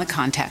 depending on the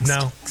context.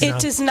 No. It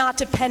does not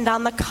depend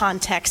on the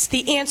context.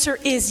 The answer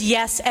is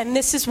yes, and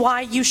this is why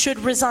you should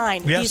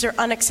resign. Yes. These are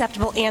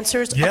unacceptable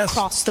answers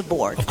across the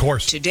board. Of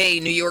course. Today,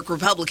 New York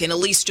Republican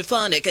Elise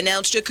Stefanik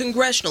announced a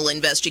congressional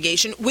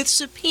investigation with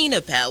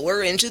subpoena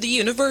power into the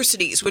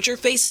universities, which are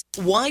facing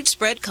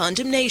widespread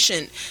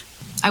condemnation.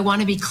 I want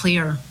to be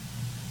clear.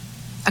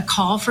 A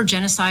call for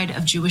genocide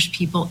of Jewish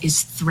people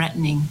is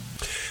threatening.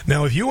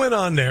 Now, if you went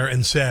on there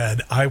and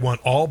said, I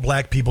want all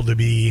black people to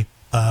be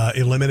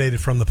eliminated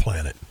from the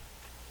planet.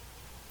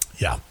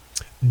 Yeah.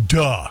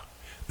 Duh.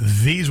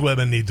 These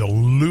women need to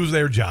lose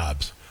their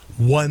jobs.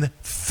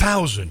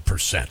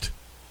 1,000%.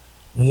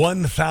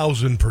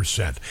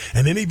 1,000%.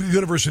 And any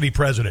university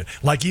president,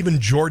 like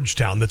even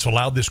Georgetown, that's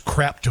allowed this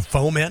crap to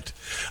foment,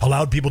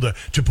 allowed people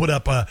to put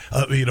up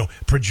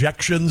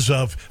projections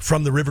of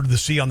From the River to the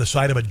Sea on the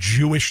side of a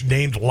Jewish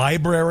named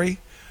library,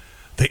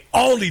 they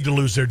all need to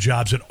lose their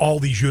jobs, and all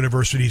these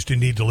universities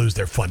need to lose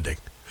their funding.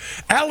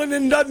 Alan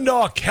in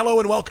Dundalk, hello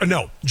and welcome.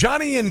 No,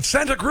 Johnny in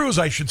Santa Cruz,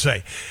 I should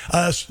say.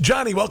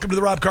 Johnny, welcome to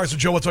the Rob Carson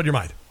Show. What's on your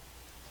mind?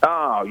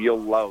 Oh, you'll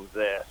love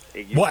this.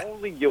 What?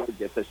 Only you'll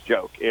get this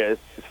joke. Is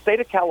the state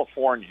of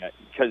California,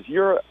 because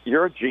you're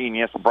a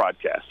genius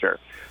broadcaster.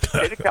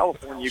 State of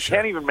California, you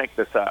can't even make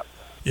this up.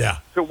 Yeah.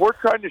 So we're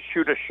trying to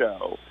shoot a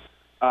show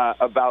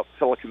about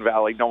Silicon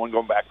Valley, no one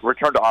going back,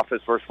 return to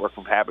office versus work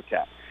from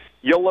Habitat.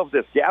 You'll love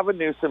this. Gavin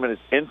Newsom, in his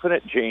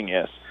infinite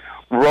genius,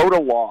 wrote a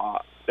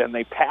law, and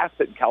they passed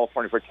it in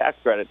California for tax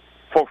credit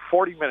for a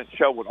 40-minute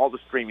show when all the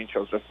streaming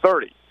shows are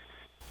 30.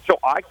 So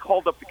I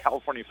called up the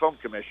California Film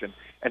Commission,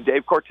 and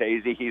Dave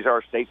Cortese, he's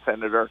our state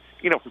senator,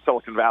 from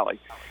Silicon Valley.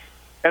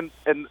 And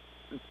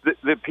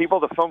the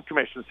people of the Film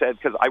Commission said,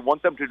 because I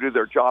want them to do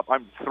their job,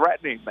 I'm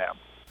threatening them.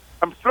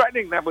 I'm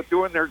threatening them with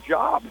doing their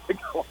job.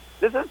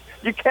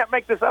 You can't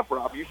make this up,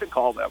 Rob. You should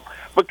call them.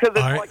 Because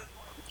it's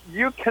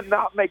you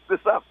cannot make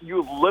this up.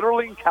 You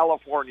literally in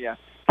California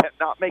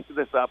cannot make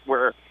this up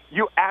where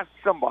you ask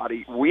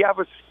somebody, we have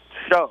a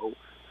show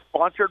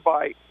sponsored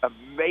by a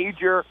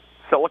major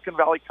Silicon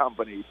Valley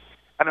company,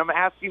 and I'm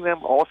asking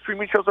them, all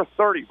streaming shows are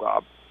 30,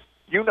 Rob.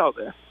 You know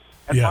this.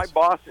 And yes.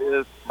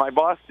 my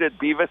boss did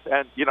Beavis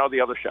and,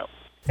 the other show.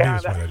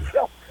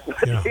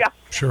 Yeah,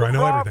 sure, I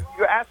know Rob, everything.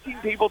 You're asking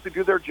people to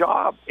do their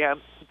job, and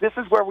this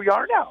is where we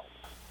are now.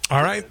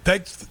 All right.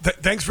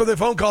 Thanks for the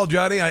phone call,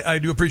 Johnny. I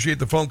do appreciate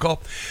the phone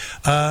call.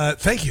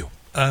 Thank you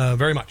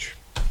very much.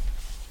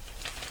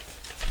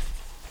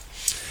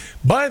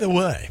 By the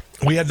way,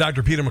 we had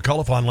Dr. Peter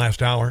McCullough on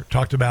last hour.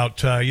 Talked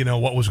about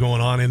what was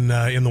going on in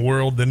the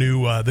world, the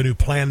new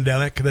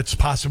pandemic that's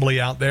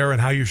possibly out there,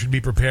 and how you should be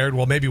prepared.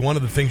 Well, maybe one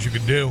of the things you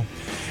could do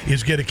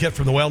is get a kit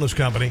from the Wellness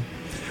Company.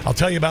 I'll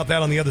tell you about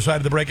that on the other side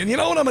of the break. And you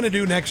know what I'm going to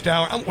do next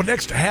hour?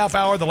 Next half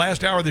hour, the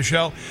last hour of the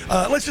show?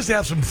 Let's just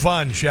have some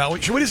fun, shall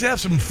we? Should we just have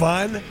some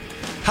fun?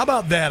 How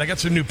about that? I got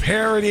some new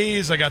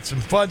parodies. I got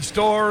some fun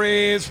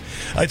stories.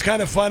 It's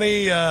kind of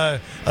funny.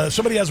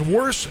 Somebody has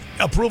worse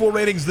approval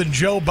ratings than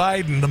Joe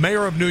Biden, the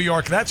mayor of New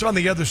York. That's on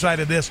the other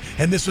side of this.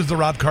 And this is the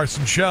Rob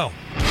Carson Show.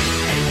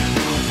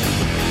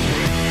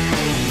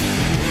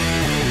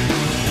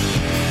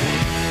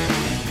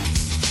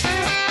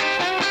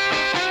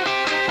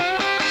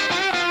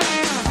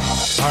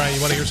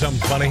 You want to hear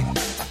something funny?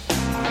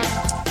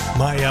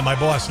 My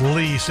boss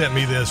Lee sent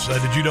me this.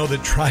 Did you know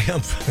that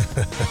Triumph,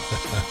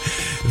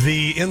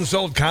 the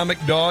insult comic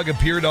dog,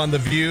 appeared on The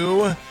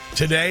View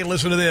today?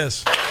 Listen to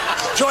this.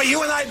 Joy,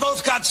 you and I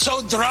both got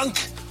so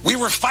drunk, we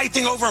were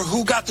fighting over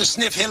who got to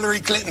sniff Hillary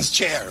Clinton's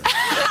chair.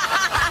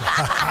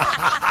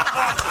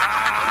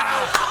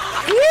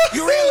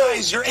 You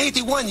realize you're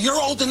 81. You're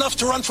old enough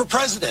to run for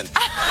president.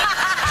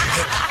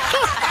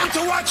 And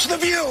to watch The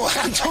View.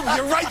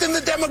 You're right in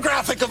the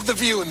demographic of The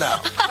View now.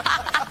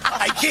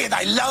 I kid.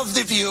 I love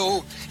The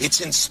View.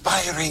 It's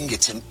inspiring.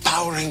 It's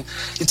empowering.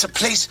 It's a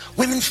place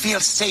women feel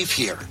safe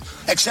here,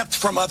 except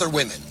from other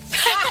women.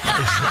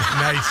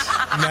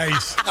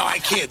 Nice. No, I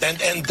kid.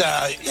 And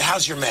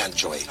how's your man,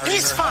 Joy?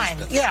 He's fine.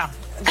 Yeah.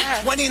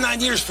 29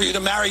 years for you to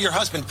marry your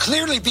husband.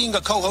 Clearly being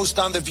a co-host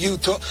on The View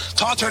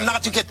taught her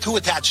not to get too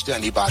attached to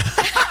anybody.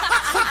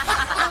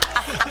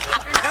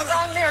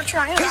 I'm there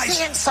trying to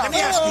Guys, let me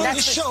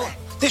ask you,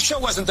 this show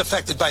wasn't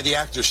affected by the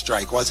actors'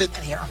 strike, was it?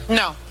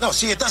 No. No,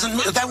 see,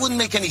 that wouldn't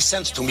make any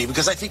sense to me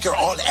because I think you're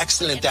all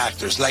excellent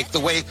actors, like the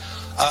way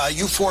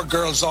you four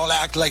girls all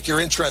act like you're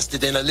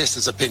interested in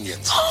Alyssa's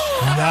opinions.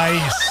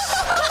 Nice.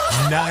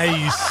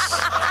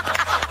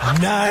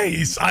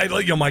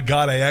 Oh my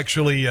God, I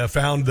actually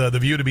found The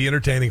View to be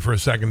entertaining for a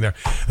second there.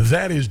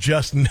 That is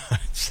just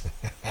nuts.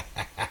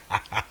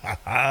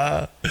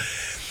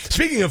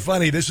 Speaking of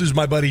funny, this is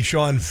my buddy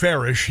Sean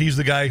Farish. He's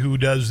the guy who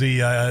does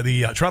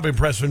the Trump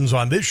impressions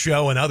on this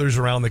show and others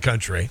around the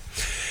country.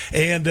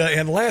 And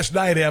last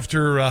night,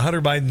 after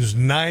Hunter Biden's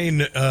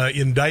 9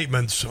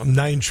 indictments,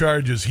 9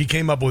 charges, he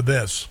came up with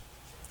this.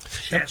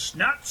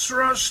 Chestnuts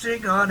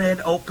roasting on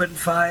an open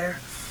fire.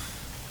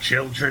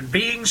 Children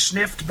being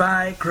sniffed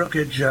by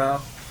Crooked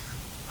Joe.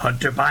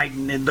 Hunter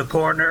Biden in the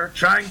corner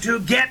trying to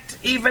get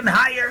even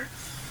higher.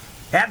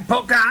 And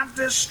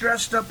Pocahontas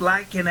dressed up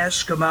like an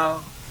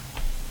Eskimo.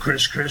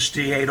 Chris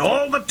Christie ate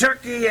all the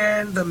turkey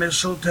and the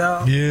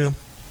mistletoe. Yeah.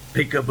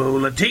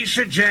 Peekaboo,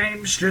 Letitia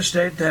James just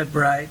ain't that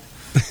bright.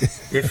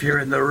 If you're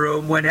in the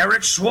room when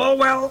Eric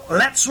Swalwell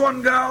lets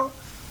one go,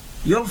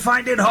 you'll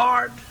find it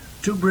hard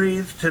to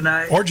breathe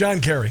tonight. Or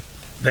John Kerry.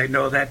 They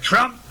know that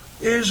Trump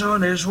is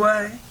on his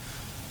way.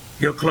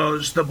 He'll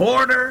close the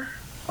border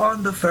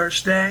on the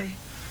first day,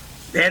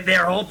 and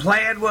their whole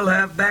plan will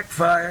have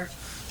backfired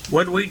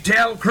when we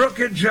tell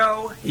Crooked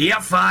Joe,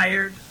 you're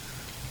fired.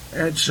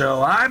 And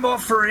so I'm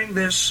offering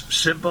this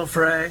simple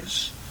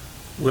phrase.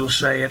 We'll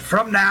say it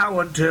from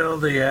now until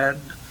the end.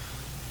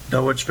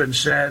 Though it's been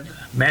said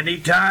many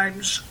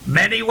times,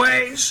 many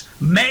ways,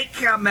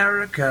 make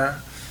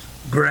America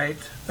great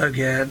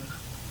again.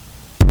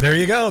 There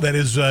you go. That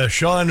is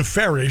Sean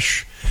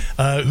Farish,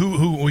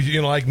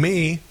 who like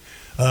me,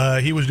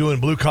 he was doing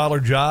a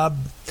blue-collar job.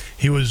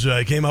 He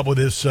came up with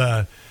this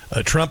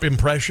Trump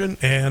impression,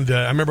 and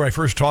I remember I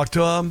first talked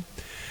to him.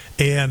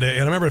 And I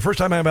remember the first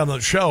time I had him on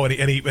the show, and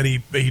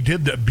he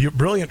did the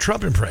brilliant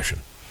Trump impression.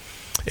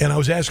 And I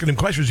was asking him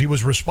questions. He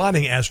was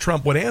responding as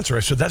Trump would answer. I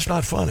said, that's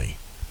not funny.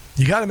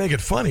 You got to make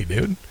it funny,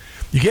 dude.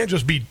 You can't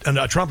just be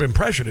a Trump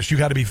impressionist. You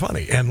got to be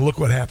funny. And look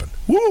what happened.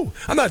 Woo!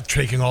 I'm not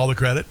taking all the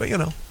credit, but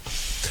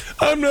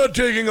I'm not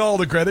taking all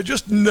the credit.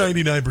 Just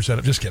 99%.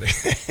 I'm just kidding.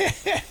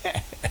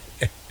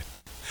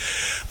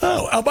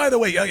 Oh, by the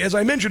way, as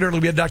I mentioned earlier,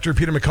 we had Dr.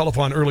 Peter McCullough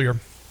on earlier.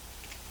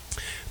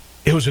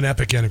 It was an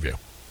epic interview.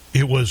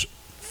 It was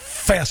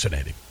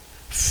fascinating.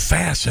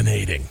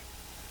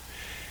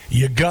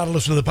 You got to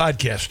listen to the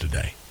podcast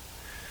today.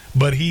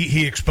 But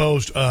he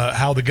exposed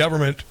how the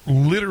government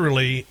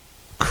literally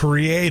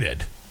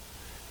created,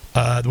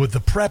 with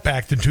the PrEP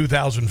Act in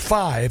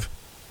 2005,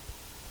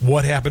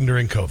 what happened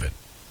during COVID.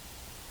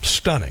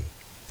 Stunning.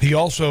 He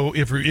also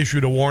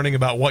issued a warning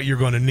about what you're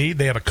going to need.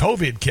 They have a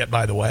COVID kit,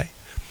 by the way.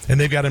 And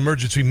they've got an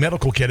emergency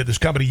medical kit at this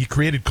company he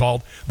created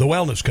called the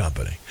Wellness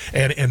Company.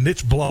 And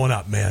it's blowing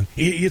up, man.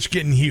 It's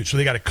getting huge. So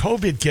they got a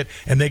COVID kit,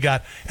 and they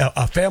got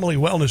a family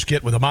wellness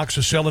kit with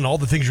amoxicillin, all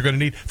the things you're going to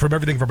need from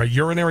everything from a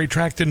urinary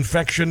tract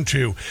infection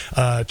to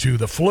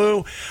the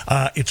flu.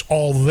 It's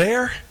all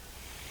there.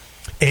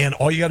 And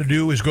all you got to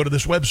do is go to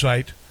this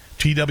website,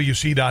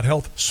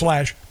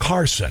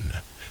 twc.health/Carson.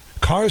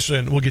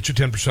 Carson will get you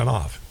 10%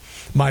 off.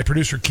 My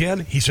producer,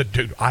 Ken, he said,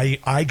 dude,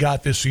 I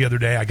got this the other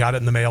day. I got it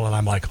in the mail, and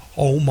I'm like,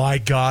 oh, my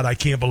God, I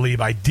can't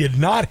believe I did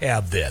not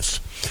have this.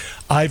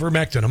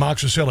 Ivermectin,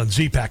 amoxicillin,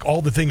 Z-Pak,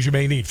 all the things you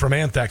may need, from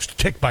anthrax to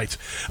tick bites,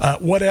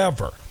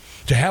 whatever.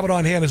 To have it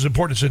on hand is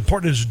important. It's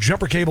important as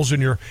jumper cables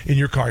in your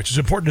car. It's as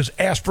important as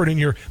aspirin in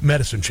your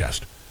medicine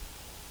chest.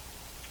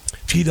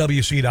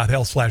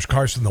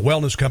 twc.health/Carson, the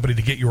wellness company,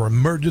 to get your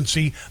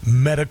emergency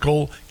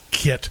medical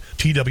kit.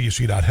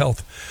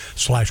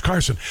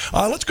 twc.health/Carson.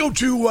 Let's go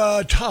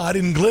to Todd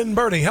in Glen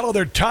Burnie. Hello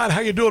there, Todd. How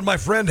you doing, my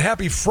friend?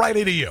 Happy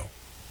Friday to you.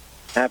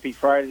 Happy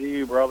Friday to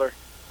you, brother.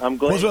 I'm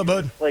glad What's up,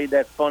 bud?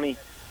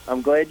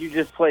 I'm glad you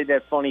just played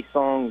that funny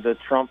song, the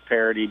Trump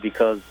parody,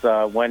 because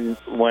when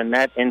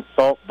that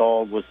insult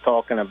dog was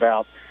talking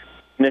about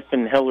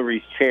sniffing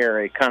Hillary's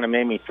chair, it kind of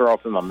made me throw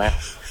up in my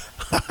mouth.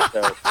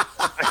 So,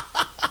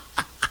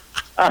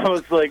 I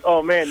was like,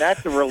 oh, man,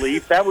 that's a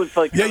relief. That was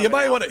like... Yeah, you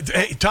might want to...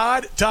 Hey,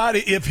 Todd,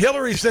 if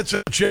Hillary sits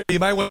in a chair, you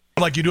might want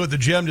to, like you do at the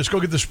gym, just go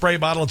get the spray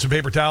bottle and some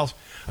paper towels.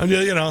 I'm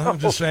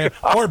just saying.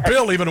 Or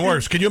Bill, even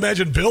worse. Can you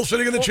imagine Bill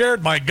sitting in the chair?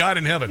 My God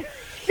in heaven.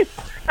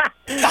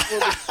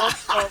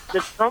 Well,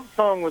 the Trump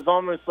song was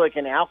almost like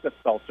an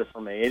Alka-Seltzer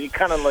for me. It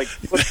kind of like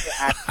put the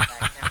act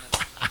back down.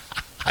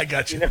 I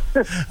got you.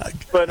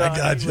 But I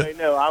got anyway, you.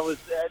 no, I was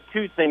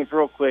two things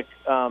real quick.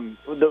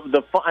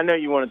 I know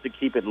you wanted to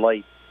keep it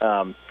light,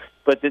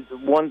 but the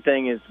one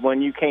thing is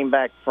when you came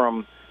back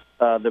from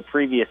the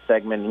previous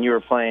segment and you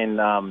were playing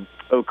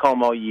 "O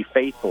Come All Ye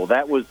Faithful,"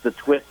 that was the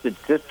Twisted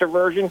Sister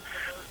version.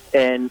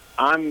 And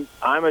I'm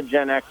a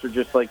Gen Xer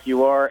just like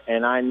you are,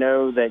 and I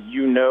know that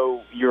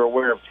you're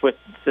aware of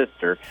Twisted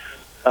Sister.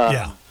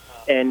 Yeah.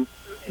 And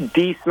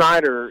Dee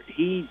Snider,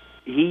 he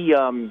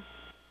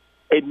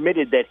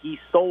admitted that he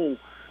stole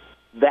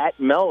that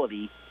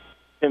melody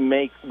to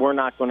make "We're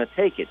Not Going to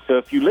Take It." So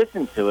if you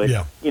listen to it,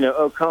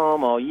 "Oh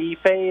Come All Ye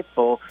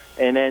Faithful,"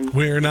 and then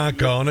 "We're Not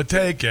Going to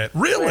Take It."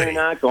 Really? We're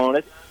not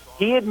going to.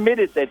 He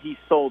admitted that he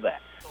stole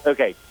that.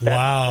 Okay.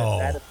 Wow.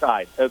 That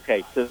aside.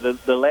 Okay. So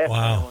the last thing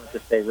I wanted to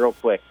say real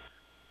quick,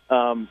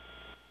 the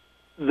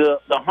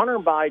Hunter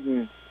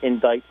Biden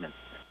indictment.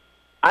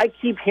 I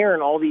keep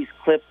hearing all these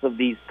clips of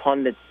these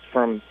pundits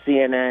from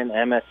CNN,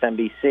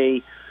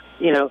 MSNBC.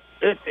 If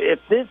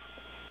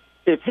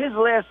his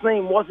last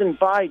name wasn't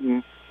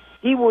Biden,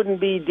 he wouldn't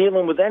be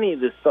dealing with any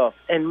of this stuff.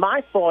 And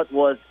my thought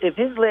was, if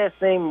his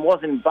last name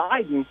wasn't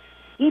Biden,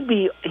 he'd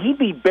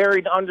be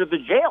buried under the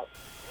jail.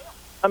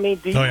 I mean,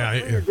 do you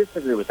agree or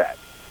disagree with that?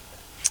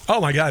 Oh,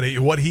 my God.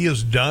 What he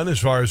has done as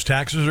far as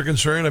taxes are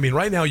concerned. I mean,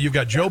 right now you've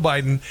got Joe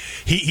Biden.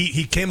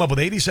 He came up with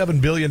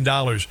 $87 billion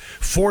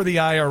for the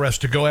IRS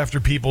to go after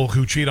people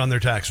who cheat on their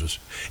taxes.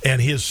 And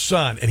his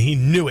son, and he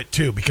knew it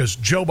too, because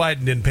Joe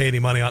Biden didn't pay any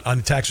money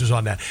on taxes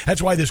on that.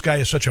 That's why this guy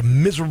is such a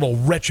miserable,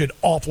 wretched,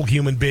 awful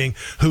human being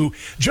who,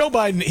 Joe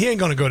Biden, he ain't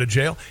going to go to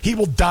jail. He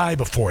will die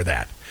before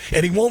that.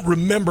 And he won't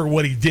remember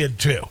what he did,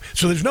 too.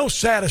 So there's no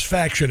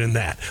satisfaction in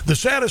that. The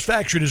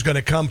satisfaction is going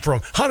to come from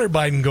Hunter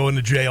Biden going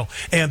to jail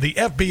and the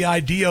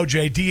FBI,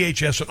 DOJ,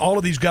 DHS, and all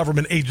of these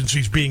government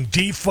agencies being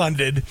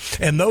defunded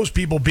and those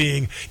people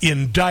being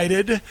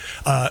indicted,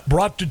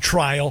 brought to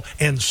trial,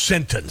 and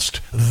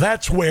sentenced.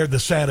 That's where the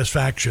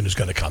satisfaction is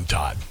going to come,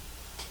 Todd.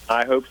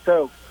 I hope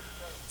so.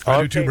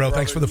 I do too, bro.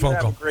 Thanks for the phone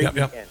call.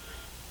 Yep.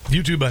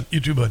 You too, bud.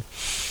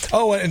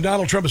 Oh, and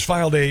Donald Trump has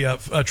filed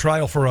a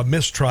trial for a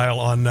mistrial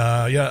on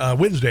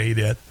Wednesday. He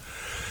did,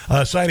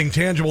 citing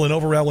tangible and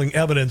overwhelming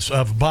evidence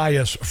of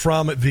bias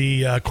from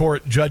the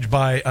court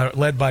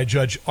led by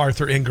Judge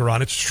Arthur Engoron.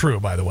 It's true,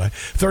 by the way.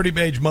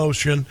 30-page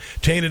motion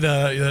tainted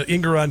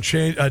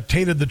Engoron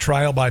tainted the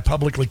trial by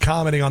publicly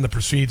commenting on the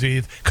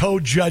proceedings,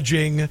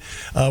 co-judging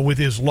with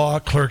his law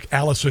clerk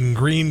Allison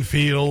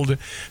Greenfield,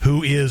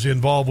 who is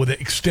involved with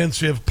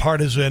extensive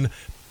partisan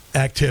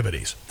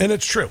activities. And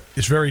it's true.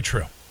 It's very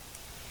true.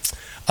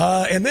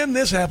 And then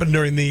this happened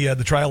during the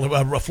trial.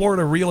 A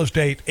Florida real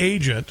estate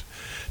agent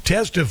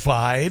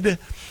testified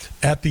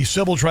at the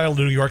civil trial in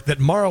New York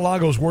that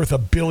Mar-a-Lago is worth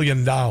 $1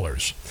 billion.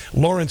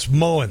 Lawrence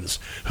Moens,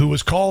 who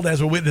was called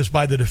as a witness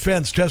by the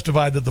defense,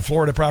 testified that the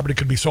Florida property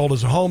could be sold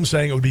as a home,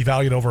 saying it would be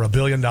valued over $1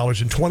 billion in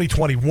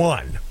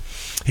 2021.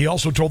 He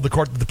also told the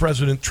court that the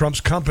President Trump's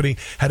company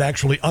had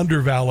actually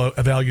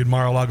undervalued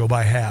Mar-a-Lago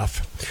by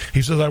half.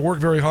 He says, I work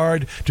very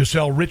hard to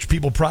sell rich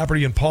people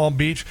property in Palm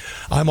Beach.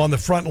 I'm on the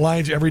front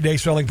lines every day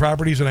selling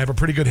properties, and I have a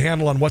pretty good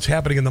handle on what's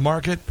happening in the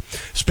market.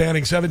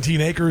 Spanning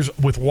 17 acres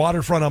with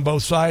waterfront on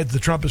both sides, the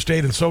Trump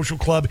Estate and Social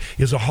Club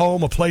is a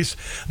home, a place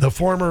the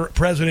former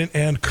president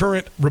and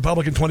current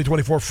Republican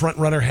 2024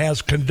 frontrunner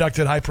has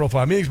conducted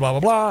high-profile meetings, blah, blah,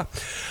 blah.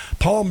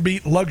 Palm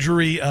Beach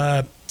luxury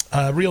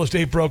real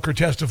estate broker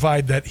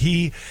testified that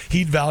he'd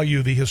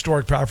value the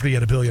historic property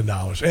at $1 billion.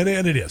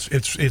 And it is.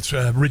 It's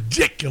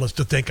ridiculous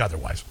to think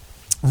otherwise.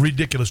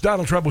 Ridiculous.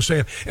 Donald Trump was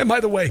saying, and by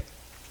the way,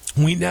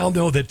 we now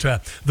know that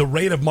the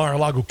raid of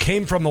Mar-a-Lago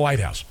came from the White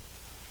House.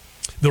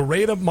 The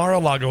raid of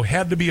Mar-a-Lago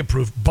had to be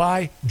approved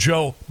by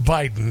Joe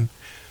Biden,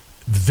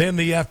 then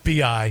the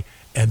FBI,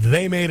 and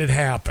they made it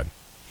happen.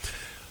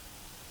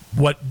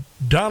 What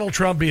Donald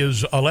Trump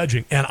is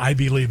alleging, and I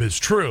believe is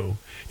true,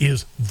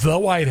 is the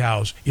White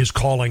House is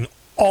calling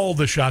all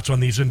the shots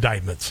on these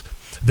indictments.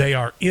 They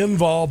are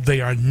involved. They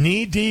are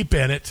knee-deep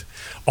in it.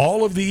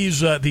 All of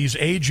these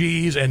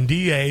AGs and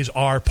DAs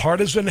are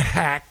partisan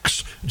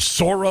hacks,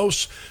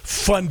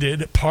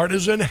 Soros-funded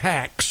partisan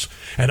hacks,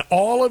 and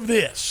all of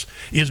this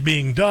is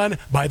being done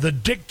by the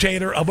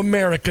dictator of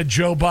America,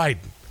 Joe Biden.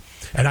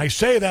 And I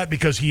say that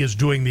because he is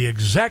doing the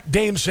exact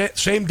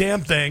same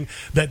damn thing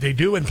that they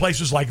do in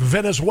places like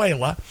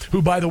Venezuela,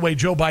 who, by the way,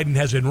 Joe Biden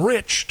has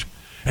enriched,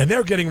 and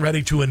they're getting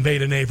ready to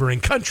invade a neighboring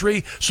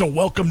country, so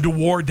welcome to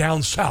war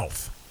down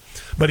south.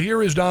 But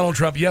here is Donald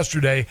Trump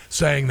yesterday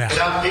saying that.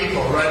 Some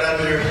people right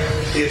under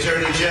the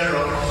Attorney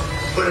General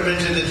put him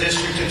into the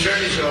District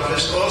Attorney's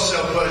office,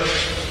 also put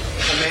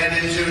a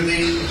man into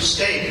the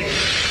State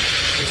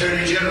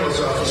Attorney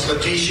General's office,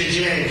 Letitia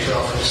James'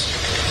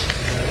 office.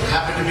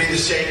 Happened to be the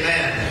same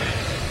man.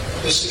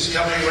 This is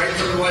coming right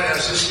from the White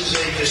House. This is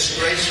a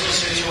disgraceful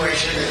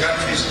situation. The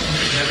country's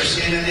never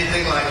seen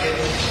anything like it.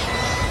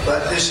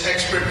 But this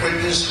expert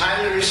witness,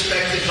 highly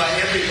respected by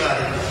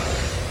everybody,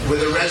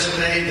 with a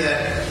resume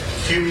that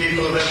few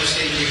people have ever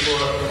seen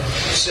before,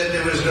 said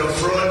there was no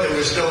fraud, there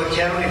was no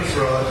accounting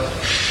fraud,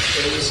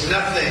 there was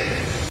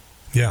nothing.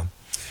 Yeah.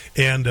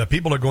 And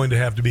people are going to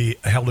have to be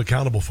held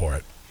accountable for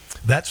it.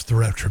 That's the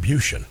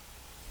retribution.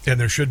 And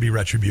there should be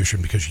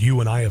retribution because you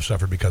and I have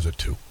suffered because of it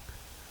too.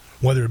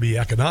 Whether it be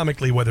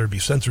economically, whether it be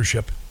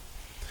censorship.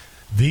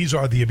 These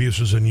are the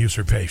abuses and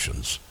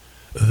usurpations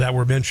that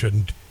were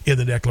mentioned in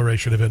the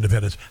Declaration of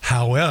Independence.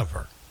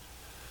 However,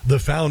 the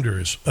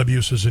founders'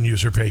 abuses and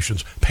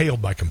usurpations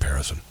paled by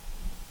comparison.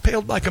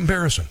 Paled by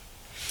comparison.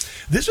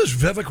 This is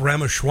Vivek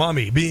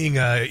Ramaswamy being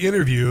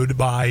interviewed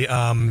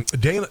by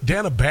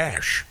Dana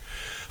Bash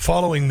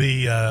following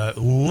the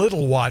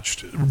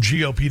little-watched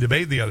GOP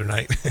debate the other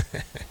night.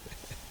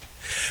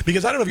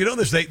 Because I don't know if you know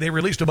this, they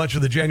released a bunch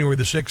of the January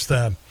the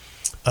 6th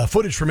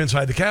footage from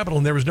inside the Capitol,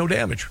 and there was no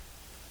damage.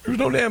 There was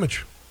no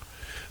damage.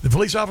 The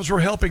police officers were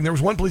helping. There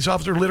was one police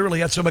officer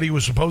literally had somebody who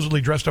was supposedly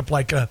dressed up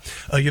like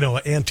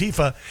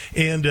Antifa,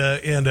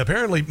 and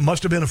apparently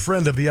must have been a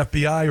friend of the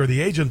FBI or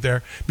the agent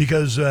there,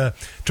 because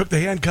took the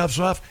handcuffs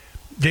off,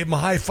 gave him a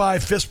high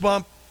five, fist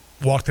bump,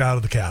 walked out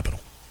of the Capitol.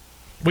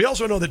 We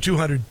also know that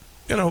 200.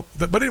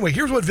 But anyway,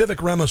 here's what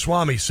Vivek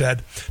Ramaswamy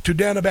said to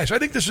Dana Bash. I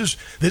think this is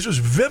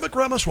Vivek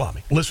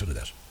Ramaswamy. Listen to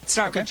this.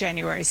 Start with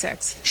January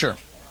 6th. Sure.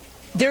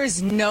 There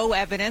is no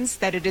evidence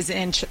that it is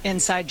an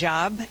inside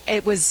job.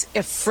 It was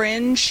a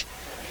fringe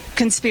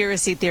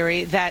conspiracy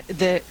theory that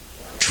the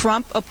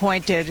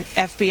Trump-appointed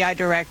FBI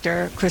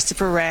director,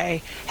 Christopher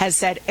Wray, has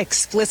said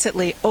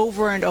explicitly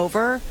over and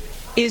over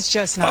is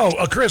just not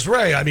true. Chris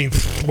Wray, I mean,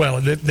 well,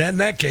 in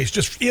that case,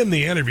 just in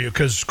the interview,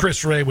 because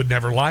Chris Wray would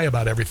never lie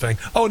about everything.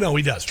 Oh, no,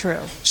 he does.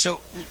 True.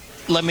 So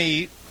let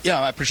me,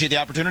 I appreciate the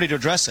opportunity to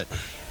address it.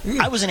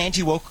 I was an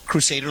anti-woke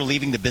crusader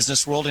leaving the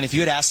business world, and if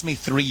you had asked me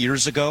 3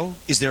 years ago,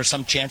 is there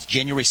some chance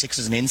January 6th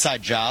is an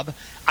inside job,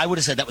 I would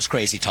have said that was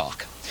crazy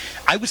talk.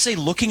 I would say,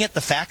 looking at the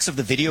facts of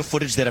the video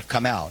footage that have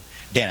come out,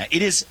 Dana,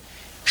 it is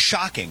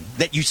shocking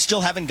that you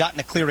still haven't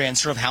gotten a clear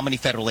answer of how many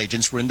federal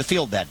agents were in the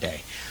field that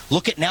day.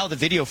 Look at now the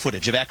video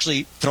footage of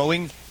actually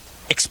throwing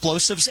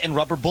explosives and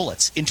rubber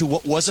bullets into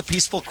what was a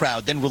peaceful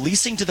crowd, then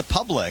releasing to the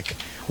public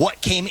what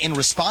came in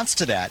response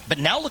to that. But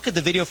now look at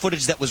the video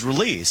footage that was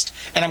released,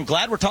 and I'm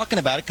glad we're talking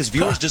about it because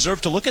viewers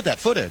deserve to look at that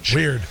footage.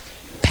 Weird.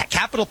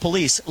 Capitol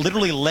Police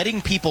literally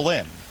letting people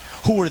in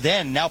who were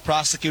then now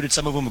prosecuted.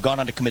 Some of them have gone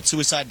on to commit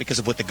suicide because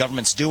of what the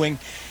government's doing.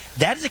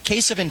 That is a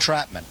case of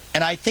entrapment,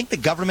 and I think the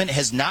government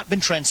has not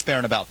been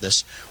transparent about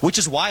this, which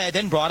is why I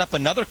then brought up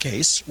another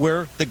case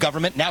where the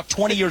government, now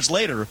 20 years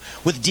later,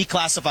 with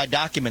declassified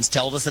documents,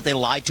 told us that they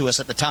lied to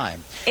us at the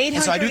time.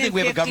 And so I do think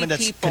we have a government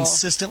that's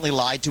consistently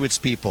lied to its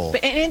people.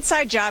 But an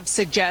inside job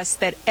suggests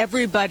that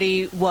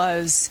everybody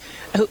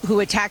who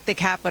attacked the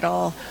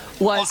Capitol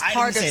was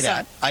part of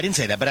that. I didn't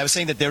say that, but I was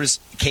saying that there's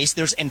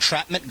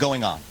entrapment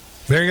going on.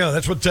 There you go.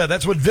 That's what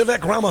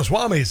Vivek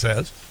Ramaswamy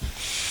says.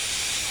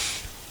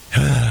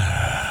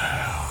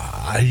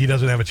 He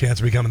doesn't have a chance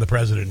of becoming the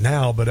president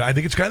now, but I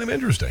think it's kind of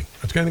interesting.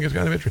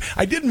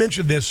 I did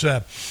mention this.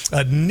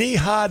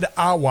 Nihad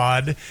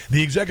Awad,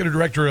 the executive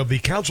director of the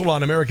Council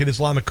on American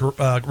Islamic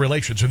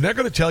Relations, and they're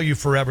going to tell you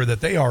forever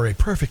that they are a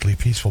perfectly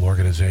peaceful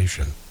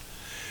organization.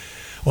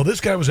 Well,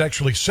 this guy was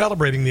actually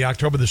celebrating the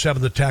October the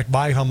 7th attack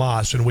by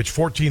Hamas, in which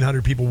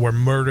 1,400 people were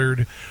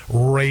murdered,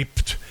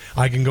 raped.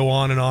 I can go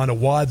on and on.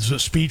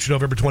 Awad's speech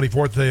November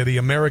 24th, the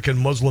American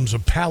Muslims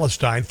of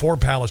Palestine, for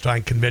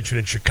Palestine convention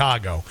in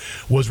Chicago,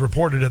 was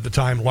reported at the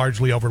time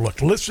largely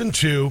overlooked. Listen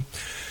to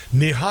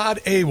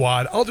Nihad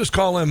Awad. I'll just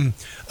call him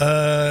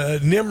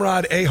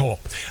Nimrod A-hole.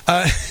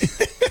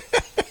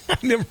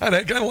 Nimrod,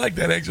 I kind of like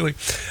that, actually.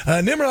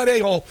 Nimrod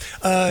A-hole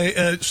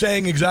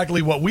saying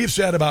exactly what we've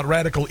said about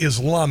radical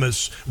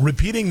Islamists,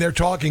 repeating their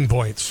talking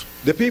points.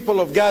 The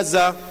people of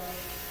Gaza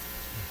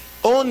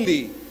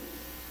only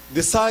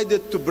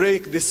decided to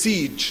break the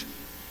siege,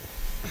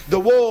 the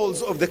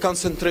walls of the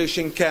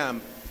concentration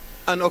camp,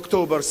 on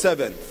October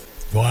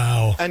 7th.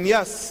 Wow. And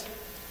yes,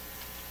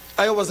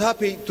 I was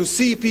happy to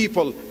see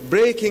people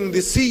breaking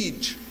the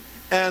siege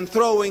and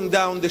throwing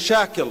down the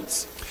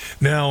shackles.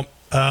 Now,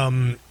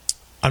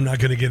 I'm not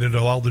going to get into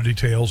all the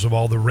details of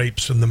all the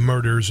rapes and the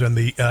murders and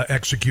the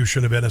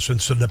execution of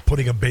innocents and the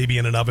putting a baby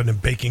in an oven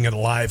and baking it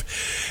alive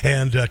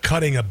and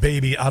cutting a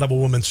baby out of a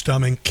woman's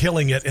stomach,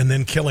 killing it, and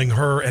then killing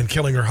her and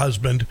killing her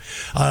husband.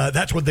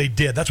 That's what they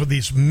did. That's what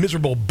these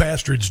miserable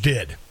bastards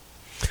did.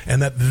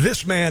 And that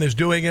this man is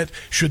doing it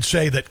should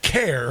say that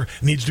CARE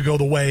needs to go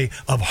the way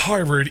of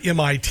Harvard,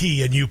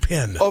 MIT, and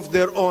UPenn. Of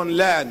their own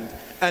land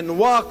and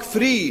walk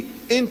free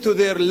into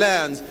their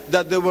lands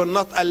that they were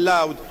not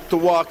allowed to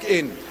walk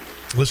in.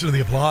 Listen to the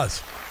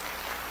applause.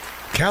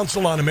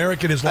 Council on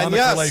American Islamic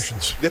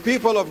Relations. The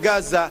people of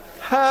Gaza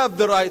have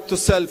the right to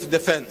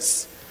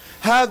self-defense,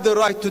 have the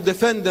right to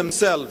defend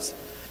themselves,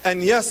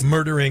 And yes,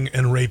 murdering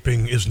and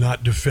raping is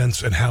not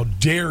defense, and how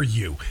dare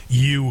you,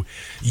 you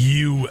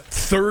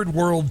third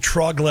world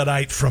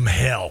troglodyte from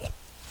hell.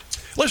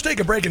 Let's take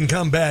a break and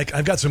come back.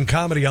 I've got some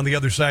comedy on the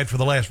other side for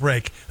the last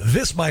break.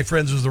 This, my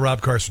friends, is the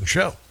Rob Carson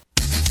Show.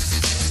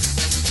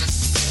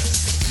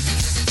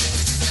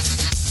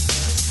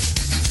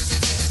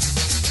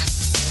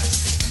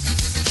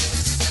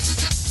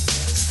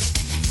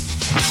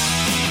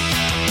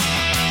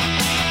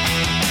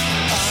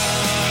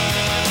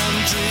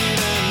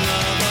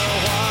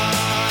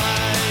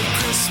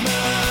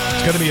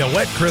 It's going to be a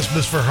wet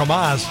Christmas for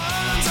Hamas.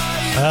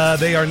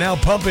 They are now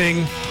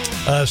pumping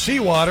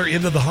seawater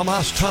into the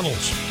Hamas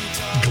tunnels.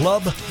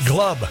 Glub,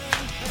 glub.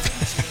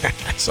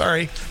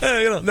 Sorry.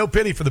 No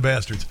pity for the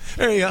bastards.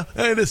 There you go.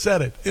 I just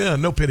said it. Yeah,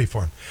 no pity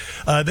for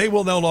them. They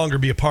will no longer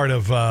be a part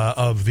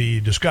of the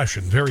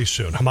discussion very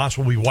soon. Hamas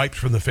will be wiped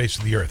from the face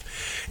of the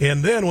earth.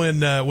 And then when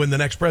the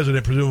next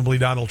president, presumably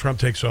Donald Trump,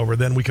 takes over,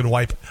 then we can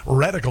wipe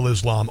radical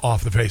Islam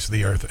off the face of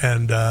the earth.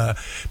 And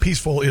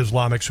peaceful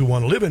Islamics who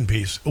want to live in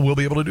peace will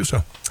be able to do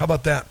so. How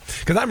about that?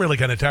 Because I'm really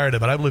kind of tired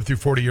of it. I've lived through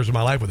 40 years of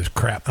my life with this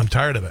crap. I'm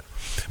tired of it.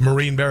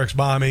 Marine barracks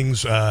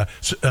bombings,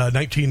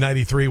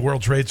 1993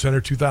 World Trade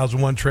Center,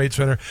 2001 Trade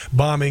Center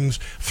bombings,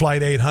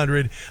 Flight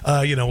 800,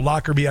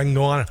 Lockerbie. I can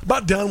go on. I'm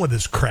about done with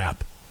this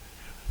crap.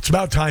 It's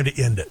about time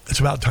to end it.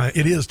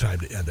 It is time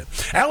to end it.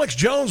 Alex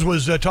Jones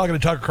was talking to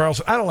Tucker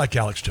Carlson. I don't like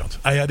Alex Jones.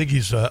 I think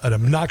he's an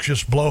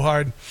obnoxious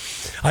blowhard.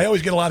 I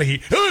always get a lot of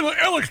heat.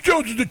 Alex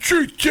Jones is the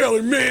truth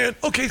teller, man.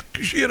 Okay,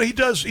 he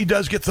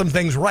does get some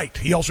things right.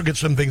 He also gets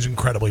some things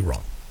incredibly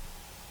wrong.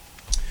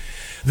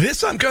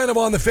 This I'm kind of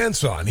on the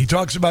fence on. He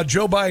talks about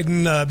Joe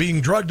Biden being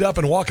drugged up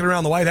and walking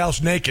around the White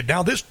House naked.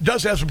 Now, this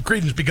does have some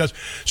credence because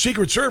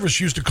Secret Service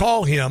used to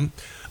call him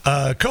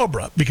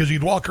Cobra because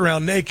he'd walk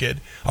around naked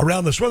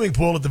around the swimming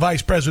pool at the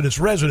vice president's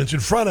residence in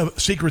front of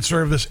Secret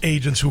Service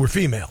agents who were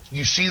female.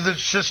 You see the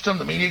system,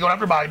 the media going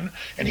after Biden,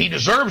 and he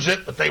deserves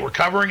it, but they were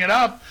covering it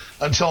up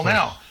until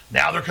now.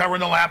 Now they're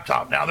covering the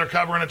laptop. Now they're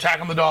covering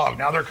attacking the dog.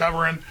 Now they're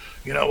covering,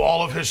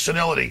 all of his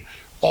senility.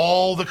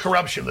 All the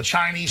corruption, the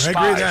Chinese spies. I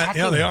agree with that.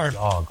 Yeah, they are.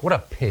 Dog. What a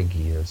pig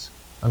he is.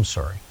 I'm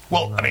sorry.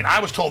 Well, I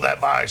was told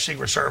that by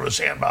Secret Service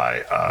and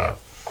by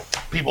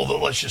people that,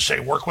 let's just say,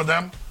 work with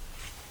them.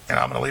 And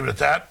I'm going to leave it at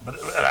that.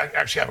 But I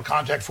actually have a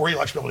contact for you.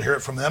 I'd like to be able to hear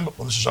it from them. But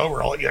when this is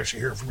over, I'll let you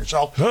actually hear it from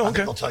yourself. Oh, okay. I think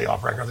they'll tell you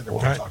off record. I think they're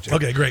willing to talk to you.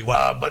 Okay, great.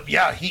 Wow. But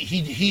yeah,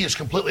 he is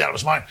completely out of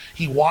his mind.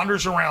 He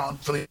wanders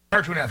around for the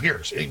entire 2.5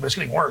 years. It's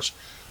getting worse.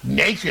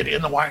 Naked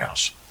in the White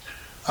House.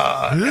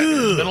 In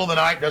the middle of the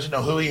night, doesn't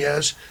know who he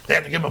is. They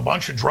have to give him a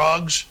bunch of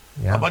drugs,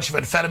 a bunch of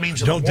amphetamines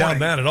in the morning. Don't doubt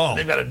that at all.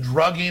 They've got to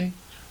drug him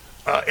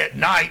at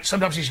night.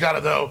 Sometimes he's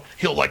got to,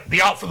 he'll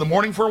be out for the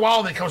morning for a while,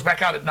 and then comes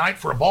back out at night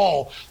for a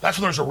ball. That's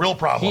when there's a real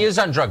problem. He is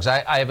on drugs.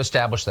 I have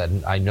established that,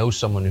 and I know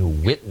someone who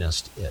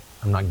witnessed it.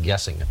 I'm not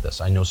guessing at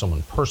this. I know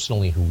someone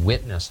personally who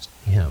witnessed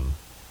him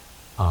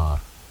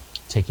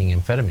taking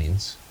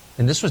amphetamines.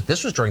 And this was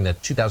during the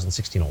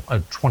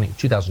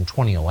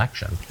 2020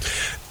 election.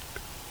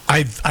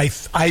 I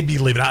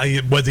believe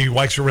it. Whether he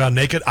walks around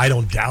naked, I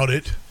don't doubt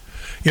it.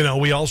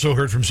 We also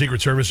heard from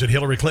Secret Service that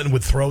Hillary Clinton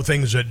would throw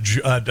things at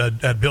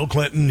Bill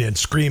Clinton and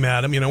scream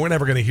at him. We're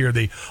never going to hear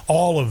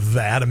all of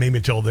that, maybe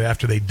until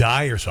after they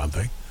die or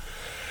something.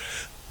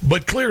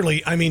 But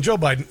clearly, Joe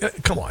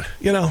Biden, come on,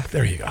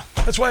 there you go.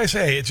 That's why I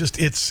say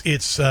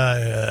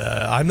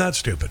I'm not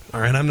stupid,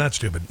 all right? I'm not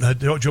stupid.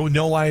 You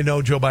know why I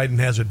know Joe Biden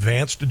has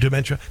advanced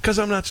dementia? Because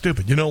I'm not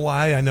stupid. You know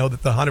why I know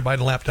that the Hunter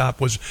Biden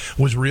laptop was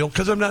real?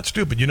 Because I'm not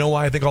stupid. You know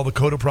why I think all the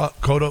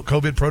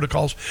COVID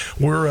protocols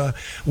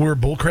were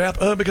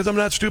bullcrap? Because I'm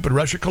not stupid.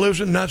 Russia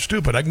collusion, not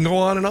stupid. I can go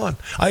on and on.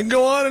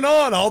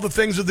 All the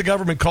things that the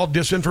government called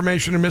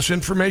disinformation and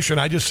misinformation.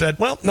 I just said,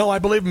 well, no, I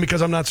believe them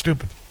because I'm not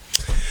stupid.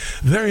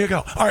 There you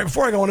go. All right,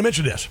 before I go, I want to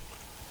mention this.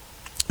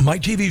 My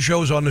TV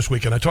show is on this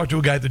weekend. I talked to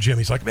a guy at the gym.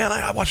 He's like, man,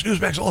 I watch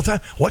Newsmax all the time.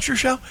 What's your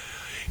show?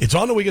 It's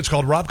on the week. It's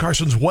called Rob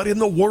Carson's What in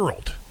the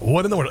World.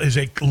 What in the World is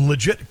a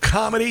legit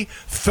comedy,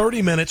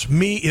 30 minutes,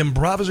 me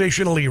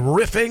improvisationally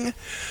riffing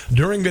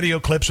during video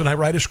clips, and I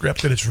write a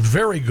script, and it's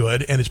very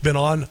good, and it's been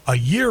on a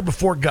year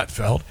before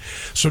Gutfeld.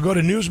 So go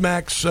to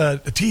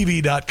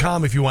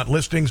newsmaxtv.com if you want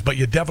listings, but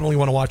you definitely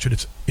want to watch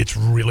it. It's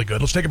really good.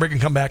 Let's take a break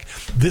and come back.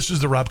 This is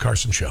the Rob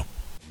Carson Show.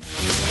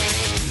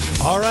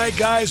 All right,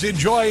 guys,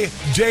 enjoy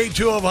day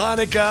 2 of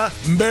Hanukkah.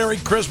 Merry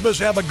Christmas.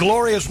 Have a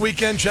glorious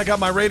weekend. Check out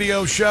my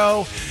radio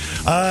show.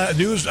 My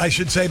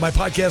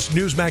podcast,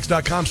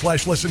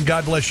 newsmax.com/listen.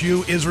 God bless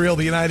you, Israel,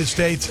 the United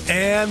States.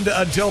 And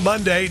until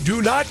Monday,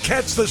 do not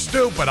catch the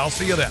stupid. I'll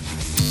see you then.